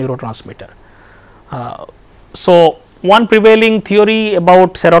of this neurotransmitter. So, one prevailing theory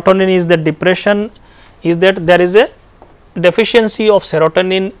about serotonin is that depression is that there is a deficiency of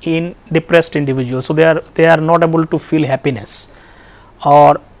serotonin in depressed individuals. So, they are not able to feel happiness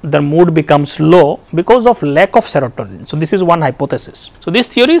or their mood becomes low because of lack of serotonin. So, this is one hypothesis. So, this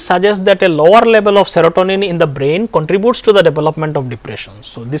theory suggests that a lower level of serotonin in the brain contributes to the development of depression.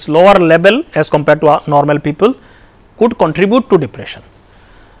 So, this lower level as compared to normal people could contribute to depression.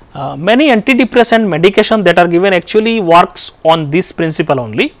 Many antidepressant medication that are given actually works on this principle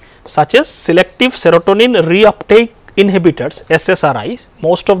only, such as selective serotonin reuptake inhibitors SSRIs.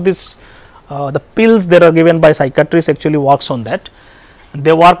 Most of this the pills that are given by psychiatrists actually works on that.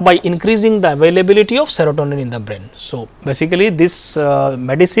 They work by increasing the availability of serotonin in the brain. So, basically this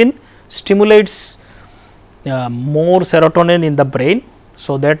medicine stimulates more serotonin in the brain,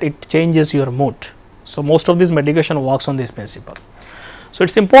 so that it changes your mood. So, most of this medication works on this principle. So, it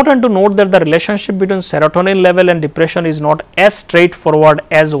is important to note that the relationship between serotonin level and depression is not as straightforward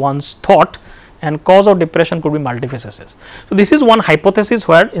as once thought, and cause of depression could be multifaceted. So, this is one hypothesis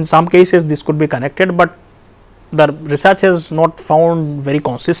where in some cases this could be connected, but the research has not found very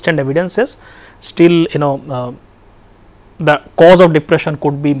consistent evidences. Still, the cause of depression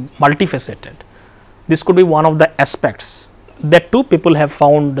could be multifaceted. This could be one of the aspects that too people have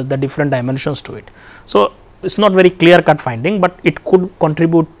found the different dimensions to it. So, it is not very clear cut finding, but it could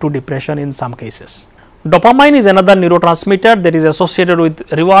contribute to depression in some cases. Dopamine is another neurotransmitter that is associated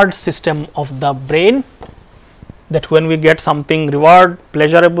with reward system of the brain, that when we get something reward,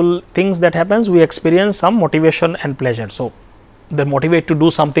 pleasurable things that happens, we experience some motivation and pleasure. So, they motivate to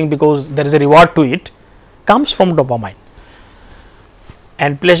do something because there is a reward to it, comes from dopamine.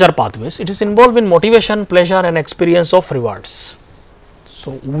 And pleasure pathways, it is involved in motivation, pleasure and experience of rewards.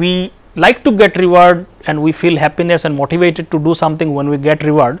 So, we like to get reward and we feel happiness and motivated to do something when we get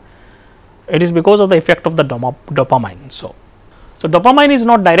reward. It is because of the effect of the dopamine. So, dopamine is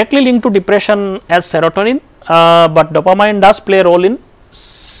not directly linked to depression as serotonin, but dopamine does play a role in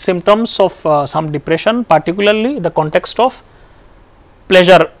symptoms of some depression, particularly the context of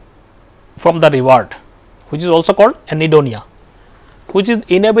pleasure from the reward, which is also called anhedonia, which is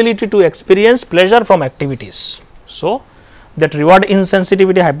inability to experience pleasure from activities. So, that reward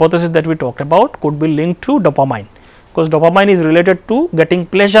insensitivity hypothesis that we talked about could be linked to dopamine, because dopamine is related to getting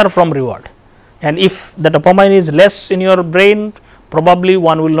pleasure from reward, and if the dopamine is less in your brain, probably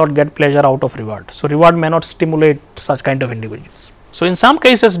one will not get pleasure out of reward. So, reward may not stimulate such kind of individuals. So, in some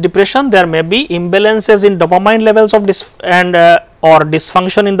cases depression, there may be imbalances in dopamine levels of or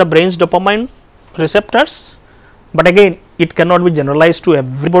dysfunction in the brain's dopamine receptors, but again it cannot be generalized to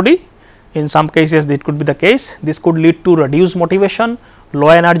everybody. In some cases it could be the case. This could lead to reduced motivation, low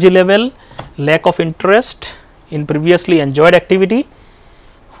energy level, lack of interest in previously enjoyed activity,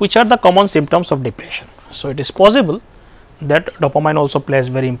 which are the common symptoms of depression. So, it is possible that dopamine also plays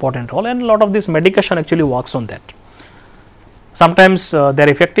very important role, and a lot of this medication actually works on that. Sometimes they are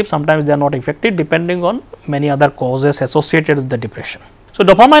effective, sometimes they are not effective, depending on many other causes associated with the depression. So,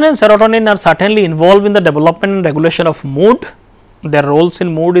 dopamine and serotonin are certainly involved in the development and regulation of mood. Their roles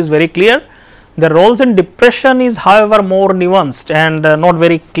in mood is very clear. Their roles in depression is however more nuanced and not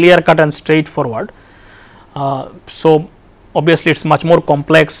very clear cut and straightforward. So, obviously, it is much more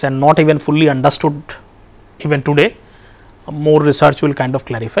complex and not even fully understood even today. More research will kind of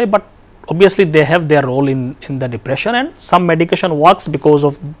clarify, but obviously they have their role in the depression, and some medication works because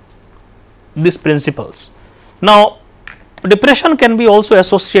of these principles. Now, depression can be also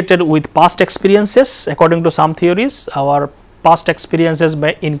associated with past experiences. According to some theories, our past experiences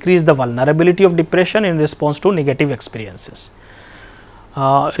may increase the vulnerability of depression in response to negative experiences.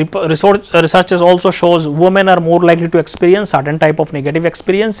 Researches also shows women are more likely to experience certain type of negative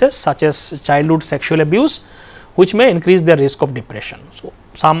experiences such as childhood sexual abuse, which may increase their risk of depression. So,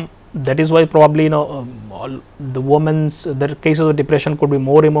 that is why probably all the women's their cases of depression could be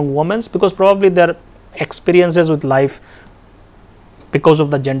more among women, because probably their experiences with life, because of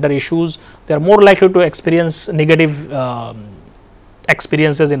the gender issues, they are more likely to experience negative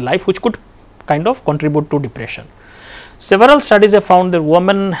experiences in life, which could kind of contribute to depression. Several studies have found that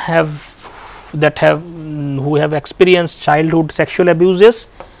women who have experienced childhood sexual abuses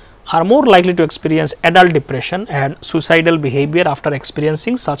are more likely to experience adult depression and suicidal behavior after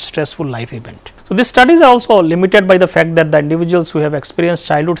experiencing such stressful life event. So, these studies are also limited by the fact that the individuals who have experienced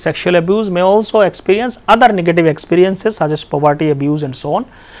childhood sexual abuse may also experience other negative experiences such as poverty, abuse and so on.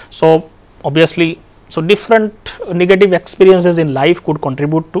 So, obviously, different negative experiences in life could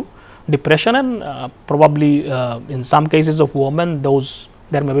contribute to depression, and probably in some cases of women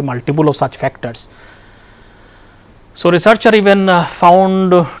there may be multiple of such factors. So, researcher even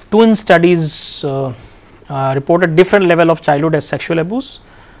found twin studies reported different level of childhood as sexual abuse.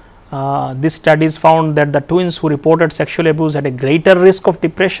 These studies found that the twins who reported sexual abuse had a greater risk of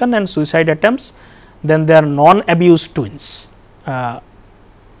depression and suicide attempts than their non-abused twins,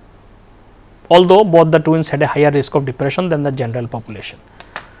 although both the twins had a higher risk of depression than the general population.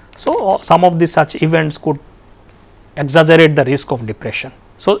 So, some of these such events could exaggerate the risk of depression.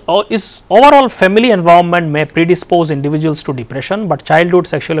 So, overall family environment may predispose individuals to depression, but childhood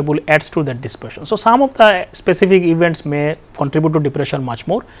sexual abuse adds to that dispersion. So, some of the specific events may contribute to depression much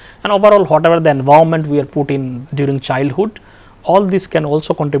more, and overall whatever the environment we are put in during childhood, all this can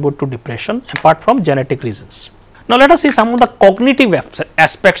also contribute to depression apart from genetic reasons. Now, let us see some of the cognitive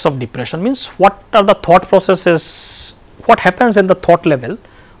aspects of depression, means what are the thought processes, what happens in the thought level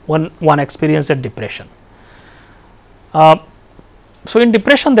when one experiences depression. So, in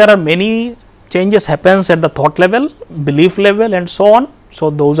depression there are many changes happens at the thought level, belief level and so on. So,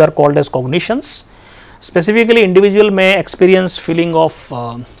 those are called as cognitions. Specifically, individual may experience feeling of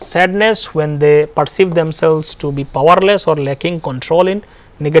sadness when they perceive themselves to be powerless or lacking control in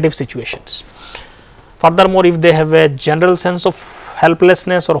negative situations. Furthermore, if they have a general sense of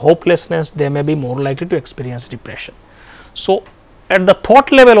helplessness or hopelessness, they may be more likely to experience depression. So, at the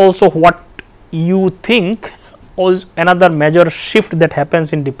thought level also, what you think is another major shift that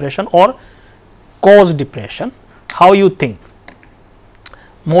happens in depression or cause depression. How you think,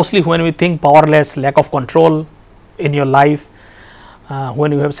 mostly when we think powerless, lack of control in your life,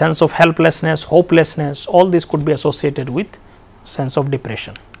 when you have sense of helplessness, hopelessness, all this could be associated with sense of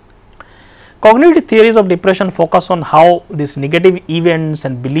depression. Cognitive theories of depression focus on how these negative events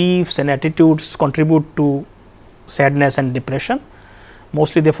and beliefs and attitudes contribute to sadness and depression.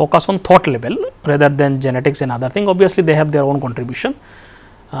 Mostly they focus on thought level rather than genetics and other thing. Obviously, they have their own contribution.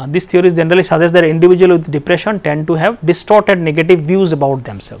 These theories generally suggest that individuals with depression tend to have distorted negative views about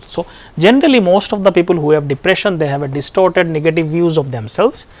themselves. So, generally most of the people who have depression, they have a distorted negative views of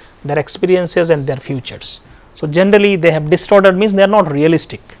themselves, their experiences and their futures. So, generally they have distorted means they are not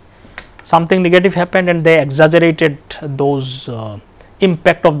realistic. Something negative happened and they exaggerated those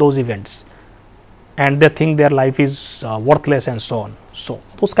impact of those events, and they think their life is worthless and so on. So,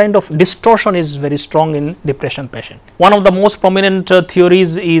 those kind of distortion is very strong in depression patient. One of the most prominent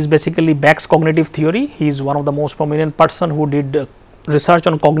theories is basically Beck's cognitive theory. He is one of the most prominent person who did research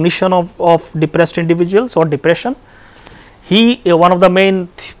on cognition of depressed individuals or depression. One of the main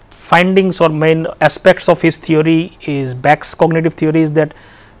findings or main aspects of his theory is Beck's cognitive theory is that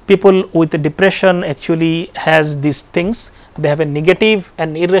people with depression actually has these things. They have a negative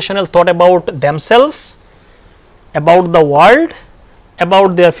and irrational thought about themselves, about the world,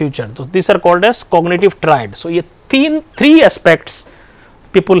 about their future. So, these are called as cognitive triad. So, three aspects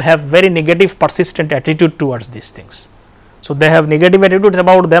people have very negative persistent attitude towards these things. So, they have negative attitudes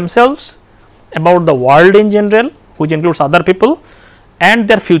about themselves, about the world in general, which includes other people, and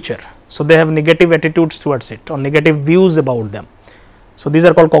their future. So, they have negative attitudes towards it or negative views about them. So, these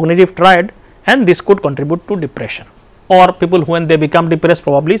are called cognitive triad, and this could contribute to depression, or people when they become depressed,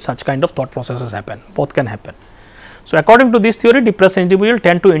 probably such kind of thought processes happen, both can happen. So, according to this theory, depressed individuals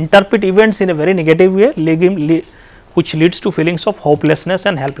tend to interpret events in a very negative way, which leads to feelings of hopelessness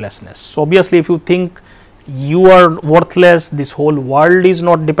and helplessness. So, obviously, if you think you are worthless, this whole world is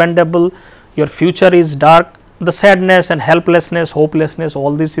not dependable, your future is dark, the sadness and helplessness, hopelessness,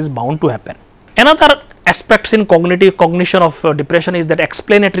 all this is bound to happen. Another aspects in cognition of depression is that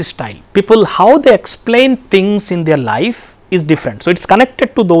explanatory style. People, how they explain things in their life is different. So, it is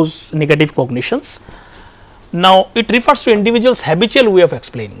connected to those negative cognitions. Now, it refers to individuals' habitual way of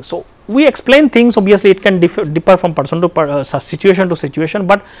explaining. So, we explain things, obviously it can differ from person to situation,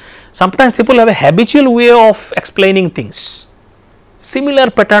 but sometimes people have a habitual way of explaining things. Similar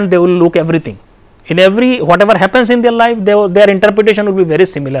pattern, they will look everything. In whatever happens in their life, their interpretation will be very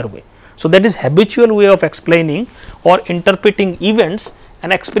similar way. So, that is habitual way of explaining or interpreting events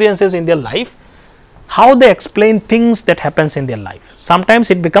and experiences in their life, how they explain things that happens in their life.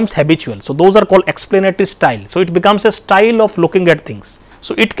 Sometimes it becomes habitual. So, those are called explanatory style. So, it becomes a style of looking at things.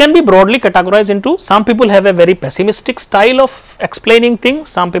 So, it can be broadly categorized into, some people have a very pessimistic style of explaining things,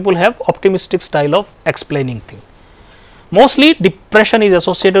 some people have optimistic style of explaining things. Mostly depression is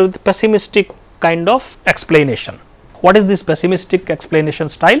associated with pessimistic kind of explanation. What is this pessimistic explanation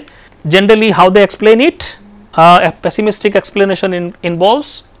style? Generally, how they explain it, a pessimistic explanation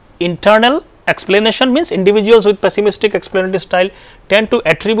involves internal explanation, means individuals with pessimistic explanatory style tend to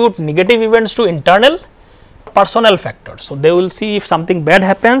attribute negative events to internal personal factors. So, they will see if something bad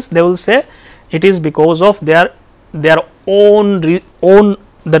happens, they will say it is because of their own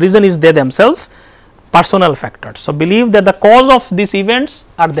the reason is they themselves, personal factors. So, believe that the cause of these events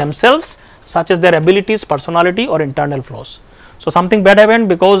are themselves, such as their abilities, personality or internal flaws. So, something bad happened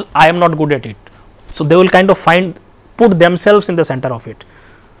because I am not good at it. So, they will kind of put themselves in the center of it.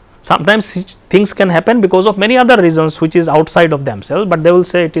 Sometimes things can happen because of many other reasons which is outside of themselves, but they will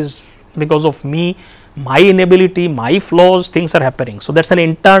say it is because of me, my inability, my flaws, things are happening. So, that is an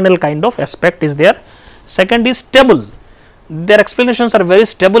internal kind of aspect is there. Second is stable. Their explanations are very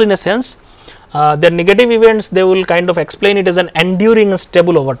stable in a sense. Their negative events, they will kind of explain it as an enduring and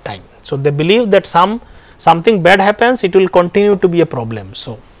stable over time. So, they believe that something bad happens, it will continue to be a problem.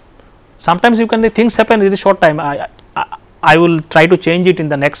 So, sometimes you can think things happen in a short time, I will try to change it in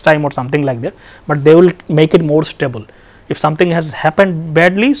the next time or something like that, but they will make it more stable. If something has happened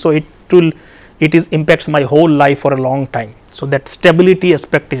badly, so it impacts my whole life for a long time. So, that stability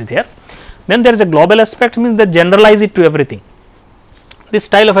aspect is there. Then there is a global aspect, means they generalize it to everything. This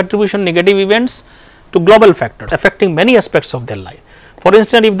style of attribution negative events to global factors affecting many aspects of their life. For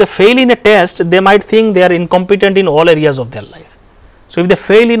instance, if they fail in a test, they might think they are incompetent in all areas of their life. So, if they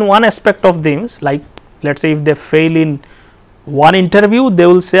fail in one aspect of things, like let us say if they fail in one interview, they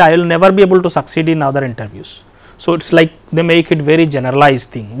will say I will never be able to succeed in other interviews. So, it is like they make it very generalized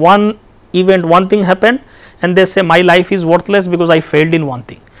thing. One event, one thing happened and they say my life is worthless because I failed in one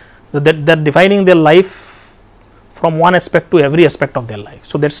thing. They are defining their life from one aspect to every aspect of their life.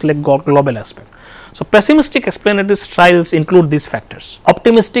 So, that is like global aspect. So, pessimistic explanatory styles include these factors.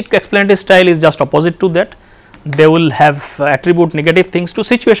 Optimistic explanatory style is just opposite to that. They will have attribute negative things to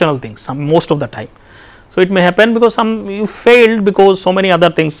situational things most of the time. So, it may happen because you failed because so many other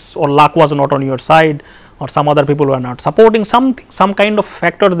things, or luck was not on your side, or some other people were not supporting some kind of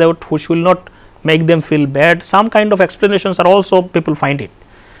factors that which will not make them feel bad. Some kind of explanations are also people find it.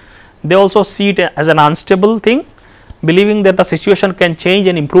 They also see it as an unstable thing, believing that the situation can change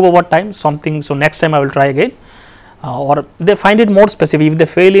and improve over time something. So, next time I will try again, or they find it more specific. If they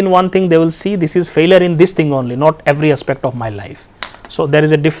fail in one thing, they will see this is failure in this thing only, not every aspect of my life. So, there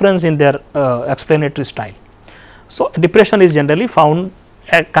is a difference in their explanatory style. So, depression is generally found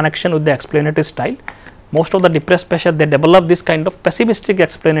a connection with the explanatory style. Most of the depressed patients, they develop this kind of pessimistic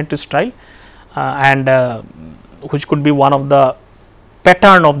explanatory style, which could be one of the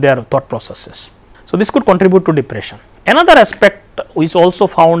pattern of their thought processes. So, this could contribute to depression. Another aspect is also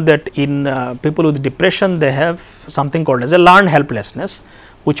found that in people with depression, they have something called as a learned helplessness,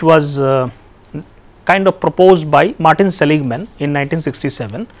 which was kind of proposed by Martin Seligman in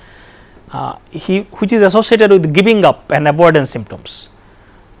 1967, which is associated with giving up and avoidance symptoms.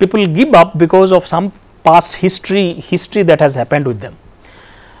 People give up because of some past history that has happened with them.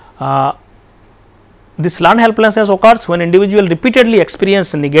 This learned helplessness occurs when individual repeatedly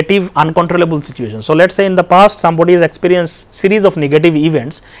experience negative uncontrollable situations. So, let us say in the past somebody has experienced series of negative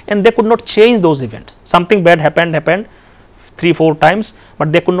events and they could not change those events. Something bad happened 3-4 times,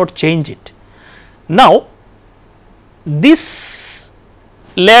 but they could not change it. Now, this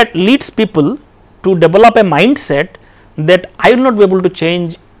leads people to develop a mindset that I will not be able to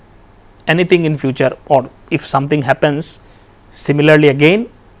change anything in future, or if something happens similarly again,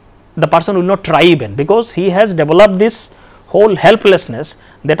 the person will not try even, because he has developed this whole helplessness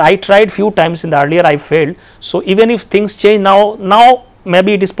that I tried few times in the earlier, I failed. So, even if things change now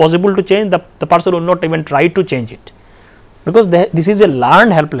maybe it is possible to change, the person will not even try to change it, because this is a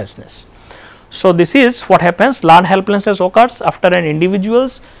learned helplessness. So, this is what happens. Learned helplessness occurs after an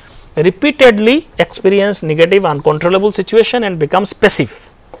individuals repeatedly experience negative uncontrollable situation and becomes passive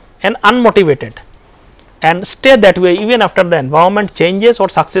and unmotivated and stay that way even after the environment changes or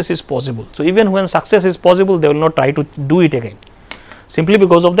success is possible. So, even when success is possible, they will not try to do it again, simply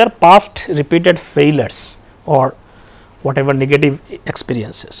because of their past repeated failures or whatever negative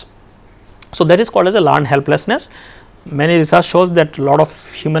experiences. So, that is called as a learned helplessness. Many research shows that a lot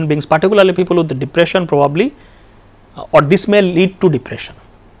of human beings, particularly people with depression, probably or this may lead to depression,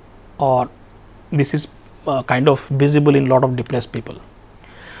 or this is kind of visible in lot of depressed people.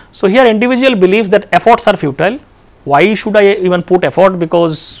 So, here individual believes that efforts are futile. Why should I even put effort,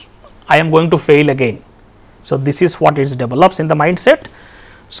 because I am going to fail again. So, this is what it develops in the mindset.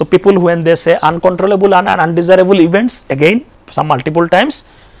 So, people when they say uncontrollable and undesirable events, again some multiple times,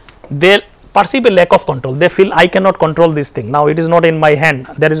 they perceive a lack of control. They feel I cannot control this thing, now it is not in my hand,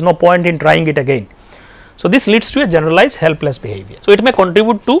 there is no point in trying it again. So, this leads to a generalized helpless behavior. So, it may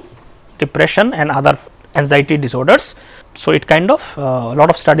contribute to depression and other anxiety disorders. So, it kind of a lot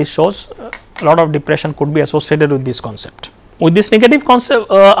of studies shows a lot of depression could be associated with this concept. With this negative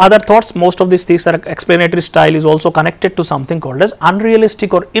concept, other thoughts, most of these things are explanatory style is also connected to something called as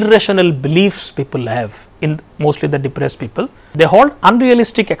unrealistic or irrational beliefs people have, in mostly the depressed people. They hold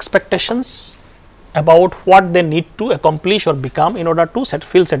unrealistic expectations about what they need to accomplish or become in order to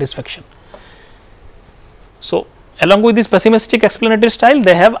feel satisfaction. So, along with this pessimistic explanatory style,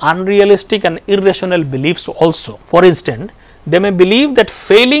 they have unrealistic and irrational beliefs also. For instance, they may believe that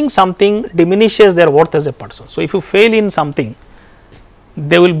failing something diminishes their worth as a person. So, if you fail in something,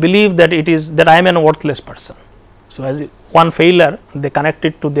 they will believe that it is that I am a worthless person. So, as one failure, they connect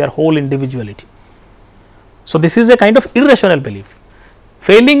it to their whole individuality. So, this is a kind of irrational belief.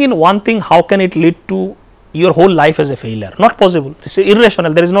 Failing in one thing, how can it lead to your whole life as a failure? Not possible. This is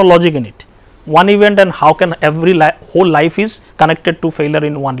irrational. There is no logic in it. One event, and how can every whole life is connected to failure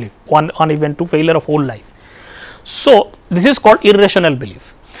in one life, one event to failure of whole life. So, this is called irrational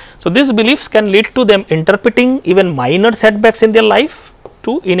belief. So, these beliefs can lead to them interpreting even minor setbacks in their life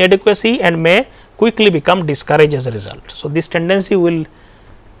to inadequacy and may quickly become discouraged as a result. So, this tendency will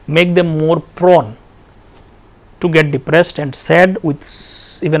make them more prone to get depressed and sad with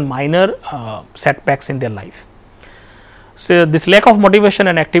even minor setbacks in their life. So, this lack of motivation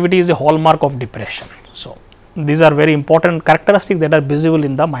and activity is a hallmark of depression. So, these are very important characteristics that are visible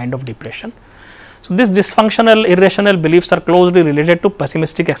in the mind of depression. So, these dysfunctional irrational beliefs are closely related to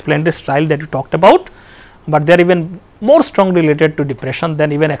pessimistic explanatory style that you talked about, but they are even more strongly related to depression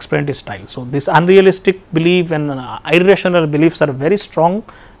than even explanatory style. So, this unrealistic belief and irrational beliefs are very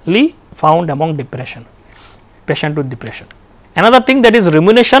strongly found among depression, patient with depression. Another thing, that is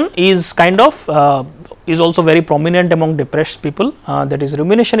rumination, is kind of is also very prominent among depressed people. That is,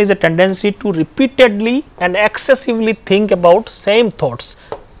 rumination is a tendency to repeatedly and excessively think about same thoughts,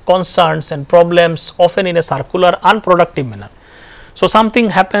 concerns and problems, often in a circular unproductive manner. So, something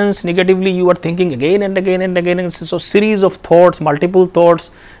happens negatively, you are thinking again and again and again, and so series of thoughts, multiple thoughts,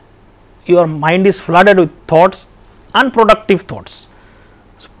 your mind is flooded with thoughts, unproductive thoughts.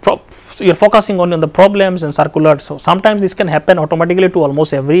 So, you are focusing only on the problems and circular. So, sometimes this can happen automatically to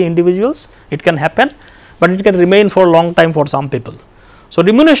almost every individuals, it can happen, but it can remain for a long time for some people. So,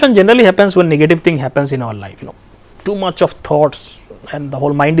 rumination generally happens when negative thing happens in our life, too much of thoughts and the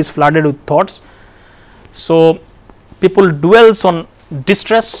whole mind is flooded with thoughts. So, people dwells on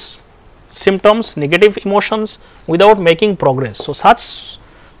distress, symptoms, negative emotions without making progress. So, such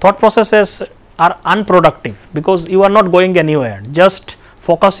thought processes are unproductive, because you are not going anywhere, just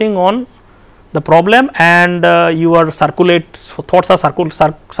focusing on the problem, and your thoughts are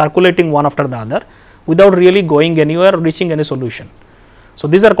circulating one after the other without really going anywhere or reaching any solution. So,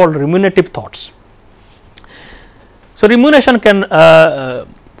 these are called ruminative thoughts. So, rumination can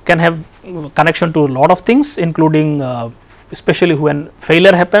have connection to a lot of things, including especially when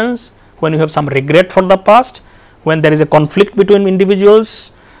failure happens, when you have some regret for the past, when there is a conflict between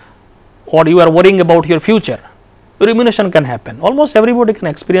individuals, or you are worrying about your future. Rumination can happen. Almost everybody can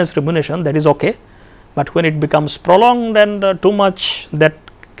experience rumination, that is okay, but when it becomes prolonged and too much, that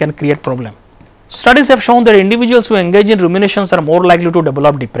can create problem. Studies have shown that individuals who engage in ruminations are more likely to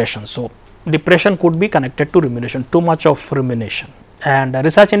develop depression. So, depression could be connected to rumination, too much of rumination, and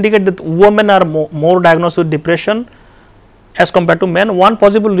research indicates that women are more diagnosed with depression as compared to men. One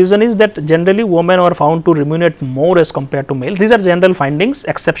possible reason is that generally women are found to ruminate more as compared to male. These are general findings,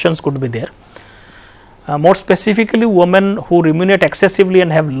 exceptions could be there. More specifically, women who ruminate excessively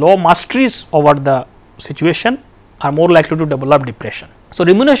and have low masteries over the situation are more likely to develop depression. So,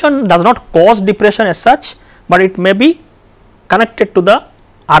 rumination does not cause depression as such, but it may be connected to the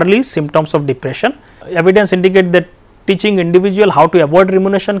early symptoms of depression. Evidence indicate that teaching individual how to avoid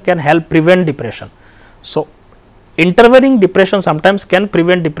rumination can help prevent depression. So, intervening depression sometimes can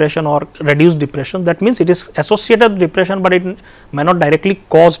prevent depression or reduce depression. That means, it is associated with depression, but it may not directly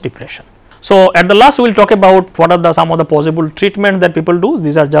cause depression. So, at the last we will talk about what are some of the possible treatments that people do.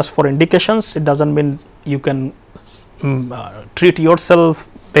 These are just for indications, it does not mean you can treat yourself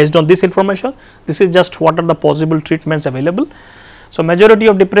based on this information. This is just what are the possible treatments available. So, majority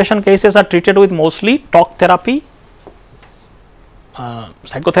of depression cases are treated with mostly talk therapy,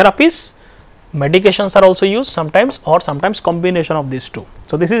 psychotherapies, medications are also used sometimes, or sometimes combination of these two.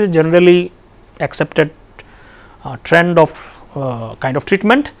 So, this is a generally accepted trend of kind of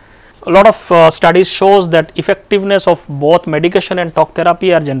treatment. A lot of studies shows that effectiveness of both medication and talk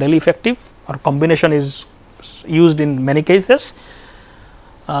therapy are generally effective, or combination is used in many cases.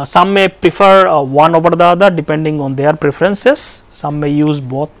 Some may prefer one over the other depending on their preferences, some may use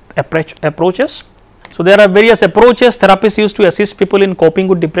both approaches. So, there are various approaches therapists use to assist people in coping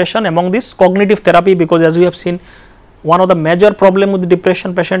with depression. Among this, cognitive therapy, because as we have seen, one of the major problem with the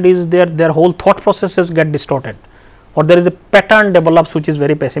depression patient is their whole thought processes get distorted, or there is a pattern develops which is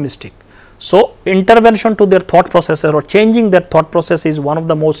very pessimistic. So, intervention to their thought processes or changing their thought process is one of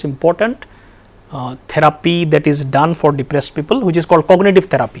the most important therapy that is done for depressed people, which is called cognitive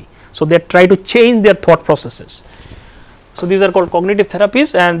therapy. So, they try to change their thought processes. So, these are called cognitive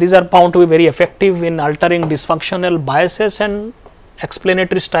therapies, and these are found to be very effective in altering dysfunctional biases and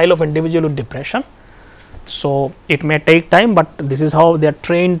explanatory style of individual with depression. So, it may take time, but this is how they are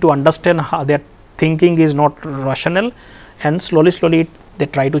trained to understand how their thinking is not rational, and slowly they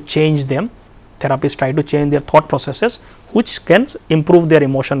try to change them. Therapists try to change their thought processes, which can improve their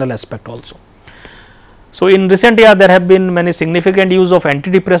emotional aspect also. So, in recent year there have been many significant use of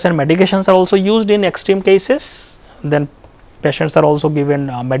antidepressant medications are also used in extreme cases. Then patients are also given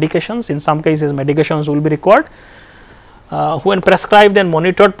medications. In some cases medications will be required. When prescribed and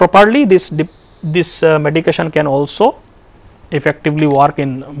monitored properly, this medication can also effectively work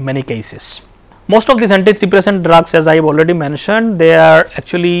in many cases. Most of these antidepressant drugs, as I have already mentioned, they are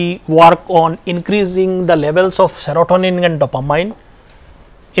actually work on increasing the levels of serotonin and dopamine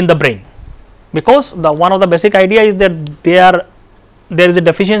in the brain, because one of the basic idea is that there is a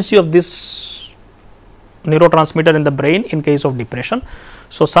deficiency of this neurotransmitter in the brain in case of depression.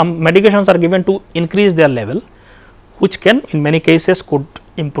 So, some medications are given to increase their level, which can in many cases could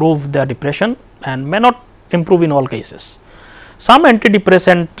improve the depression and may not improve in all cases. Some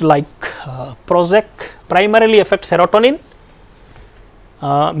antidepressant like Prozac primarily affect serotonin,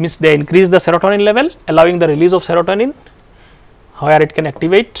 means they increase the serotonin level, allowing the release of serotonin, where it can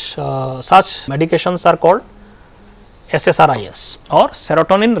activate. Such medications are called SSRIs, or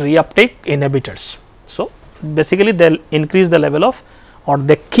serotonin reuptake inhibitors. So, basically they will increase the level of, or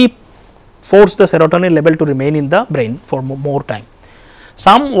they force the serotonin level to remain in the brain for more time.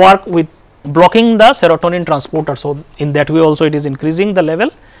 Some work with blocking the serotonin transporter. So, in that way also it is increasing the level.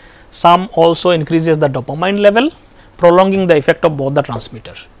 Some also increases the dopamine level, prolonging the effect of both the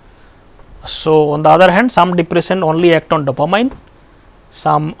transmitter. So, on the other hand, some depressant only act on dopamine.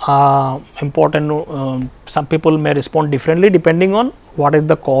 Some some people may respond differently depending on what is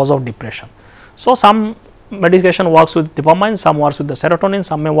the cause of depression. So, some medication works with dopamine, some works with the serotonin,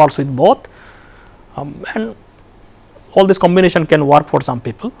 some may works with both, and all this combination can work for some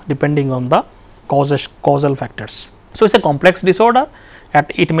people depending on the causal factors. So, it is a complex disorder, and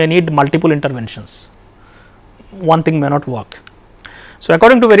it may need multiple interventions. One thing may not work. So,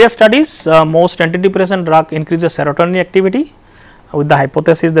 according to various studies, most antidepressant drug increases serotonin activity with the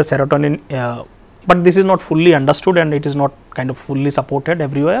hypothesis that serotonin, but this is not fully understood and it is not kind of fully supported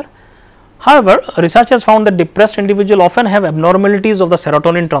everywhere. However, research has found that depressed individuals often have abnormalities of the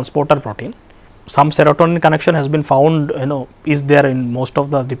serotonin transporter protein. Some serotonin connection has been found, is there in most of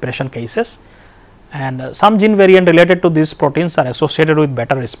the depression cases, and some gene variant related to these proteins are associated with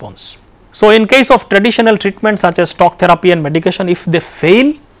better response. So, in case of traditional treatment such as talk therapy and medication, if they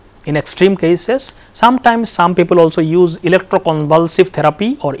fail in extreme cases, sometimes some people also use electroconvulsive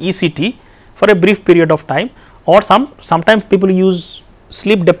therapy or ECT for a brief period of time, or sometimes people use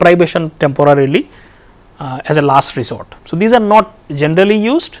sleep deprivation temporarily as a last resort. So, these are not generally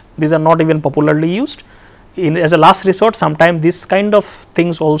used, these are not even popularly used. As a last resort, sometimes this kind of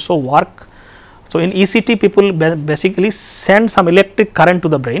things also work. So, in ECT people basically send some electric current to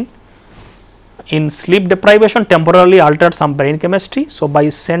the brain. In sleep deprivation, temporarily altered some brain chemistry. So, by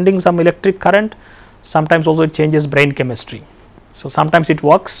sending some electric current, sometimes also it changes brain chemistry. So, sometimes it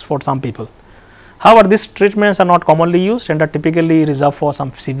works for some people. However, these treatments are not commonly used and are typically reserved for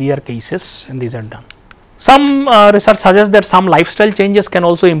some severe cases, and these are done. Some research suggests that some lifestyle changes can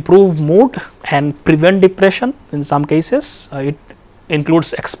also improve mood and prevent depression in some cases. It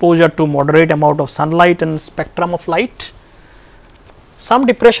includes exposure to moderate amount of sunlight and spectrum of light. Some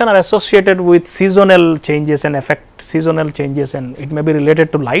depression are associated with seasonal changes and affect seasonal changes, and it may be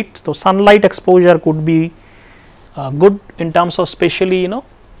related to light. So, sunlight exposure could be good in terms of, especially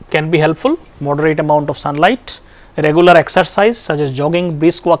can be helpful, moderate amount of sunlight. Regular exercise such as jogging,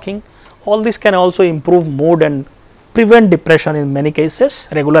 brisk walking, all this can also improve mood and prevent depression in many cases.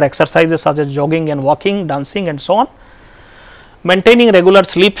 Regular exercises such as jogging and walking, dancing and so on. Maintaining regular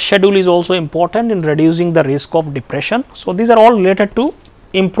sleep schedule is also important in reducing the risk of depression. So, these are all related to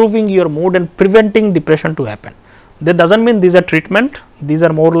improving your mood and preventing depression to happen. That does not mean these are treatment, these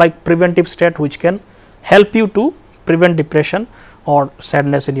are more like preventive state which can help you to prevent depression or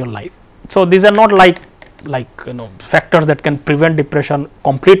sadness in your life. So, these are not like factors that can prevent depression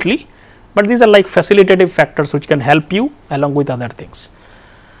completely, but these are like facilitative factors which can help you along with other things.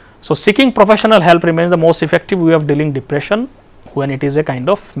 So, seeking professional help remains the most effective way of dealing depression when it is a kind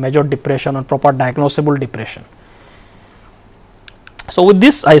of major depression or proper diagnosable depression. So, with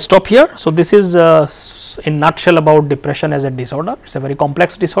this I stop here. So, this is in nutshell about depression as a disorder. It is a very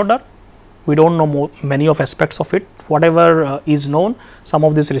complex disorder. We do not know many of aspects of it. Whatever is known, some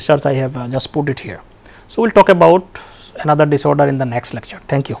of this research I have just put it here. So, we will talk about another disorder in the next lecture.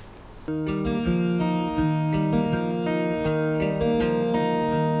 Thank you.